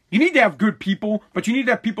good people, but you need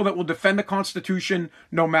to have people that will defend the Constitution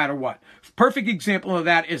no matter what. Perfect example of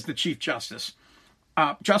that is the Chief Justice.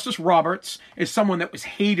 Justice Roberts is someone that was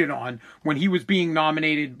hated on when he was being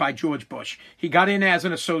nominated by George Bush. He got in as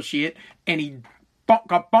an associate, and he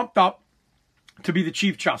got bumped up to be the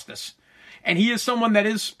Chief Justice. And he is someone that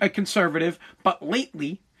is a conservative, but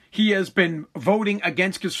lately he has been voting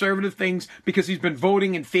against conservative things because he's been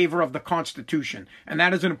voting in favor of the Constitution. And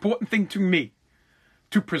that is an important thing to me.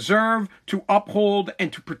 To preserve, to uphold,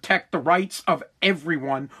 and to protect the rights of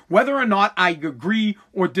everyone. Whether or not I agree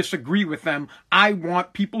or disagree with them, I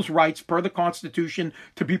want people's rights per the Constitution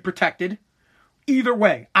to be protected. Either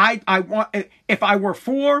way, I want, if I were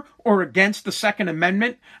for or against the Second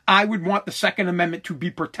Amendment, I would want the Second Amendment to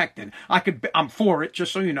be protected. I'm for it,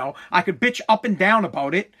 just so you know. I could bitch up and down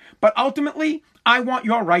about it, but ultimately, I want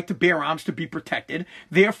your right to bear arms to be protected.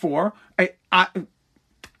 Therefore,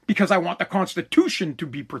 because I want the Constitution to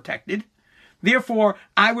be protected. Therefore,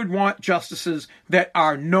 I would want justices that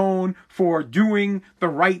are known for doing the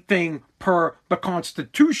right thing per the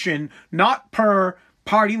Constitution, not per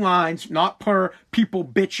party lines, not per people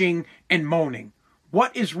bitching and moaning.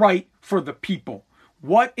 What is right for the people?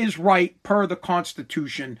 What is right per the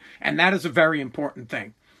Constitution? And that is a very important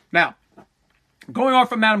thing. Now, going off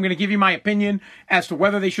from that, I'm going to give you my opinion as to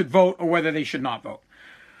whether they should vote or whether they should not vote.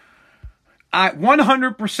 I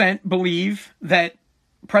 100% believe that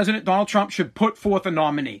President Donald Trump should put forth a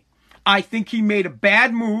nominee. I think he made a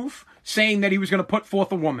bad move saying that he was going to put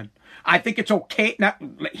forth a woman. I think it's okay. Now,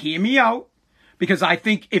 hear me out, because I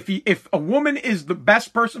think if a woman is the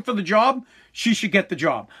best person for the job, she should get the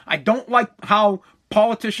job. I don't like how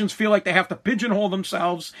politicians feel like they have to pigeonhole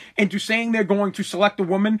themselves into saying they're going to select a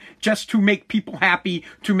woman just to make people happy,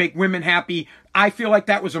 to make women happy. I feel like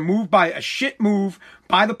that was a shit move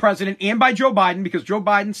by the president and by Joe Biden, because Joe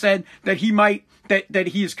Biden said that that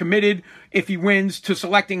he is committed, if he wins, to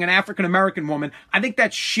selecting an African-American woman. I think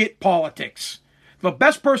that's shit politics. The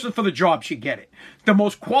best person for the job should get it. The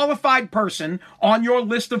most qualified person on your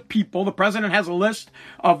list of people, the president has a list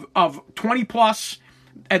of 20 plus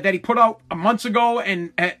that he put out months ago,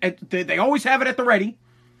 and they always have it at the ready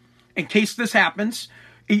in case this happens.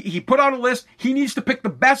 He put out a list. He needs to pick the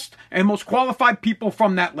best and most qualified people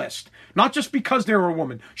from that list. Not just because they're a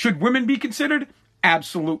woman. Should women be considered?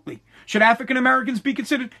 Absolutely. Should African Americans be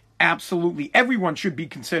considered? Absolutely. Everyone should be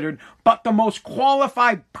considered. But the most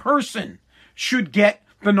qualified person should get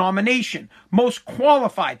the nomination. Most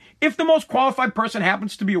qualified. If the most qualified person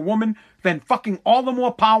happens to be a woman, then fucking all the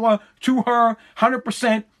more power to her.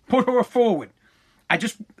 100% put her forward.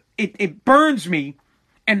 It burns me.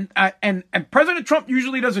 And President Trump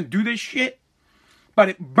usually doesn't do this shit, but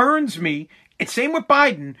it burns me. It's same with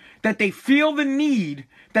Biden, that they feel the need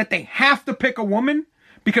that they have to pick a woman,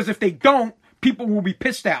 because if they don't, people will be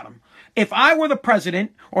pissed at them. If I were the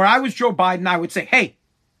president or I was Joe Biden, I would say, hey,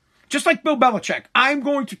 just like Bill Belichick, I'm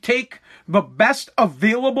going to take the best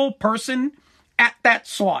available person at that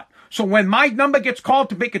slot. So when my number gets called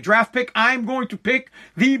to pick a draft pick, I'm going to pick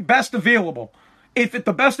the best available. If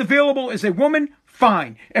the best available is a woman,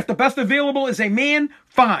 fine. If the best available is a man,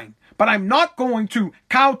 fine. But I'm not going to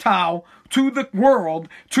kowtow to the world,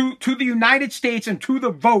 to the United States, and to the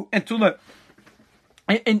vote, and to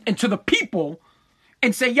the people,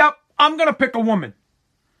 and say, yep, I'm going to pick a woman.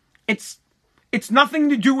 It's nothing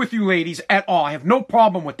to do with you ladies at all. I have no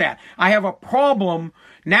problem with that. I have a problem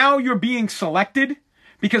now you're being selected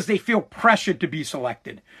because they feel pressured to be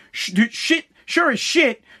selected. Sure as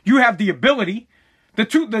shit, you have the ability. The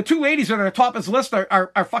two ladies that are at the top of this list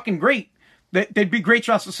are fucking great. They'd be great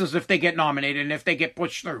justices if they get nominated and if they get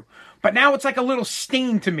pushed through. But now it's like a little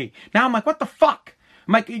stain to me. Now I'm like, what the fuck?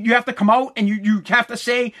 Like, you have to come out and you have to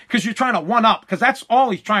say, because you're trying to one up, because that's all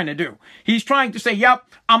he's trying to do. He's trying to say, yep,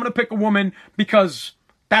 I'm going to pick a woman because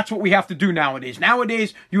that's what we have to do nowadays.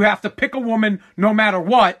 Nowadays, you have to pick a woman no matter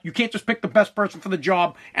what. You can't just pick the best person for the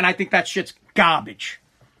job, and I think that shit's garbage.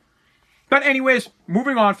 But anyways,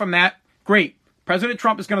 moving on from that, great. President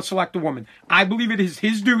Trump is going to select a woman. I believe it is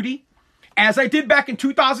his duty. As I did back in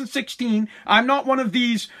 2016, I'm not one of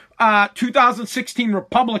these 2016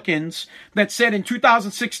 Republicans that said in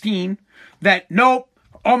 2016 that, nope,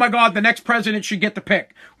 oh my God, the next president should get the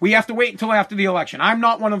pick. We have to wait until after the election. I'm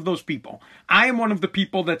not one of those people. I am one of the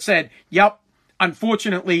people that said, yep,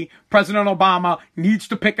 unfortunately, President Obama needs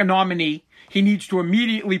to pick a nominee. He needs to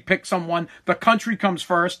immediately pick someone. The country comes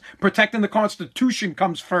first. Protecting the Constitution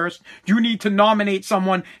comes first. You need to nominate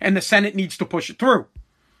someone, and the Senate needs to push it through.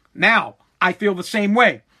 Now, I feel the same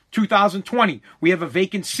way. 2020, we have a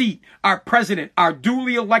vacant seat. Our president, our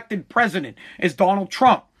duly elected president, is Donald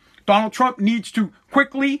Trump. Donald Trump needs to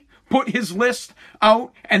quickly put his list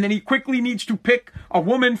out, and then he quickly needs to pick a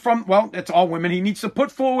woman from, well, it's all women. He needs to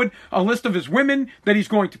put forward a list of his women that he's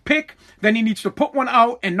going to pick. Then he needs to put one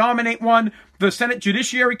out and nominate one. The Senate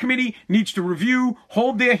Judiciary Committee needs to review,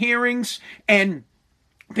 hold their hearings, and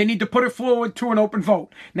they need to put it forward to an open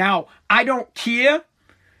vote. Now, I don't care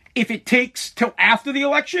if it takes till after the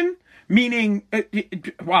election, meaning,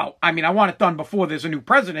 well, I mean, I want it done before there's a new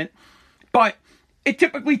president, but it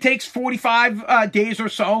typically takes 45 days or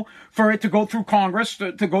so for it to go through Congress,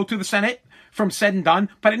 to go to the Senate from said and done,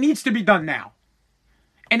 but it needs to be done now.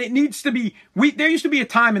 And it needs to be, there used to be a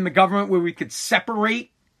time in the government where we could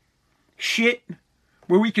separate shit,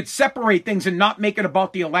 where we could separate things and not make it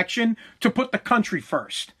about the election, to put the country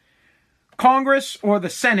first. Congress or the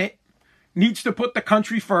Senate needs to put the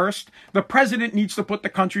country first. The president needs to put the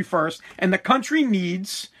country first. And the country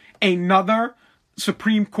needs another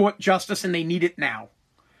Supreme Court justice, and they need it now.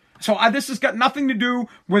 So this has got nothing to do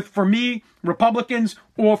with, for me, Republicans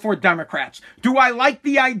or for Democrats. Do I like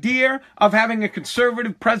the idea of having a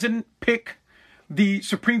conservative president pick the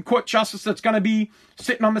Supreme Court justice that's going to be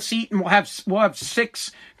sitting on the seat, and we'll have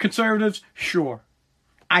 6 conservatives? Sure,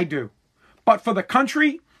 I do. But for the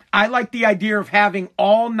country, I like the idea of having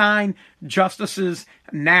all 9 justices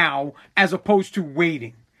now as opposed to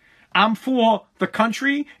waiting. I'm for the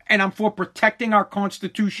country, and I'm for protecting our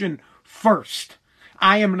Constitution first.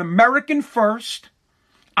 I am an American first.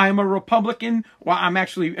 I am a Republican. Well, I'm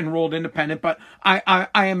actually enrolled independent, but I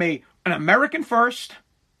am an American first.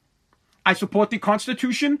 I support the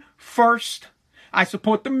Constitution first. I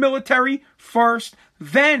support the military first.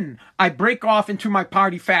 Then I break off into my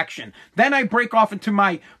party faction. Then I break off into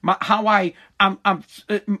my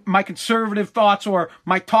conservative thoughts or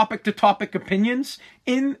my topic-to-topic opinions.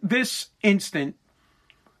 In this instant,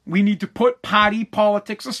 we need to put party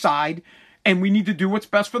politics aside, and we need to do what's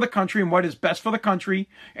best for the country. And what is best for the country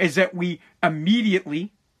is that we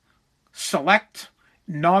immediately select,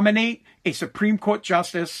 nominate a Supreme Court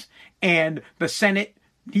justice, and the Senate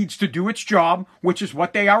needs to do its job, which is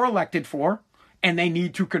what they are elected for, and they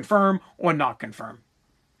need to confirm or not confirm.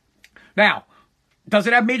 Now, does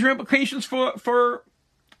it have major implications for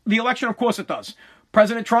the election? Of course it does.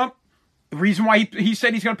 President Trump, the reason why he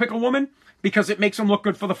said he's going to pick a woman, because it makes him look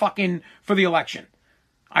good for the election.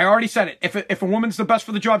 I already said it. If a woman's the best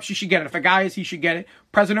for the job, she should get it. If a guy is, he should get it.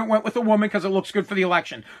 President went with a woman because it looks good for the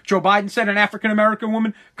election. Joe Biden said an African-American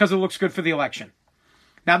woman because it looks good for the election.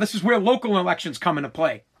 Now, this is where local elections come into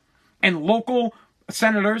play. And local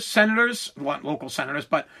senators, not local senators,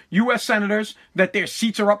 but U.S. senators, that their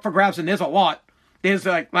seats are up for grabs, and there's a lot. There's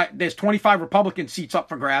 25 Republican seats up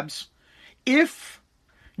for grabs. If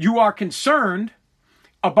you are concerned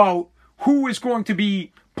about who is going to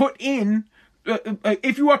be put in,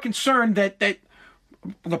 if you are concerned that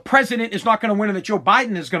the president is not going to win and that Joe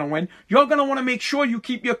Biden is going to win, you're going to want to make sure you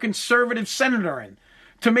keep your conservative senator in,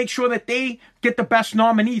 to make sure that they get the best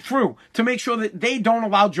nominee through, to make sure that they don't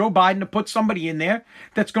allow Joe Biden to put somebody in there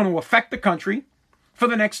that's going to affect the country for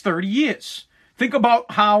the next 30 years. Think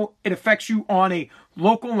about how it affects you on a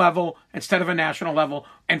local level instead of a national level,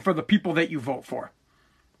 and for the people that you vote for.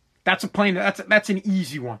 That's an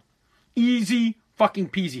easy one. Easy fucking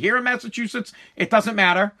peasy. Here in Massachusetts, it doesn't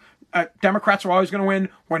matter. Democrats are always going to win.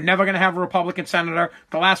 We're never going to have a Republican senator.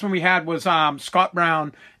 The last one we had was Scott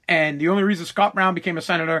Brown. And the only reason Scott Brown became a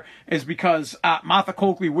senator is because Martha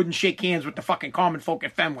Coakley wouldn't shake hands with the fucking common folk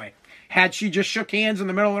at Fenway. Had she just shook hands in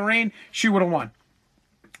the middle of the rain, she would have won.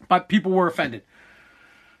 But people were offended.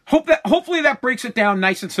 Hopefully that breaks it down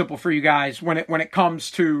nice and simple for you guys when it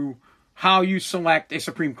comes to how you select a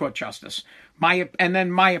Supreme Court justice. My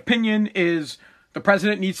opinion is The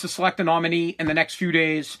president needs to select a nominee in the next few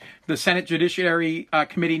days. The Senate Judiciary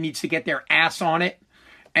Committee needs to get their ass on it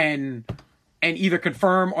and either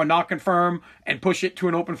confirm or not confirm and push it to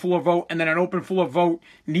an open floor vote. And then an open floor vote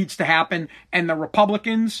needs to happen. And the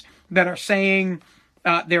Republicans that are saying,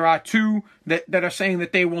 there are two that are saying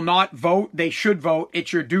that they will not vote. They should vote.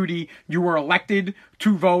 It's your duty. You were elected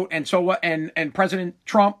to vote. And so what? And President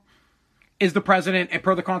Trump is the president. And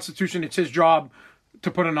per the Constitution, it's his job to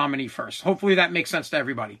put a nominee first. Hopefully that makes sense to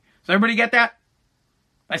everybody. Does everybody get that?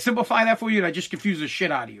 Did I simplify that for you? Did I just confuse the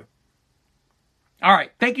shit out of you? All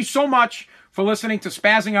right. Thank you so much for listening to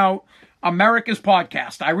Spazzing Out, America's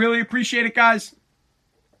podcast. I really appreciate it, guys.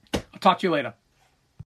 I'll talk to you later.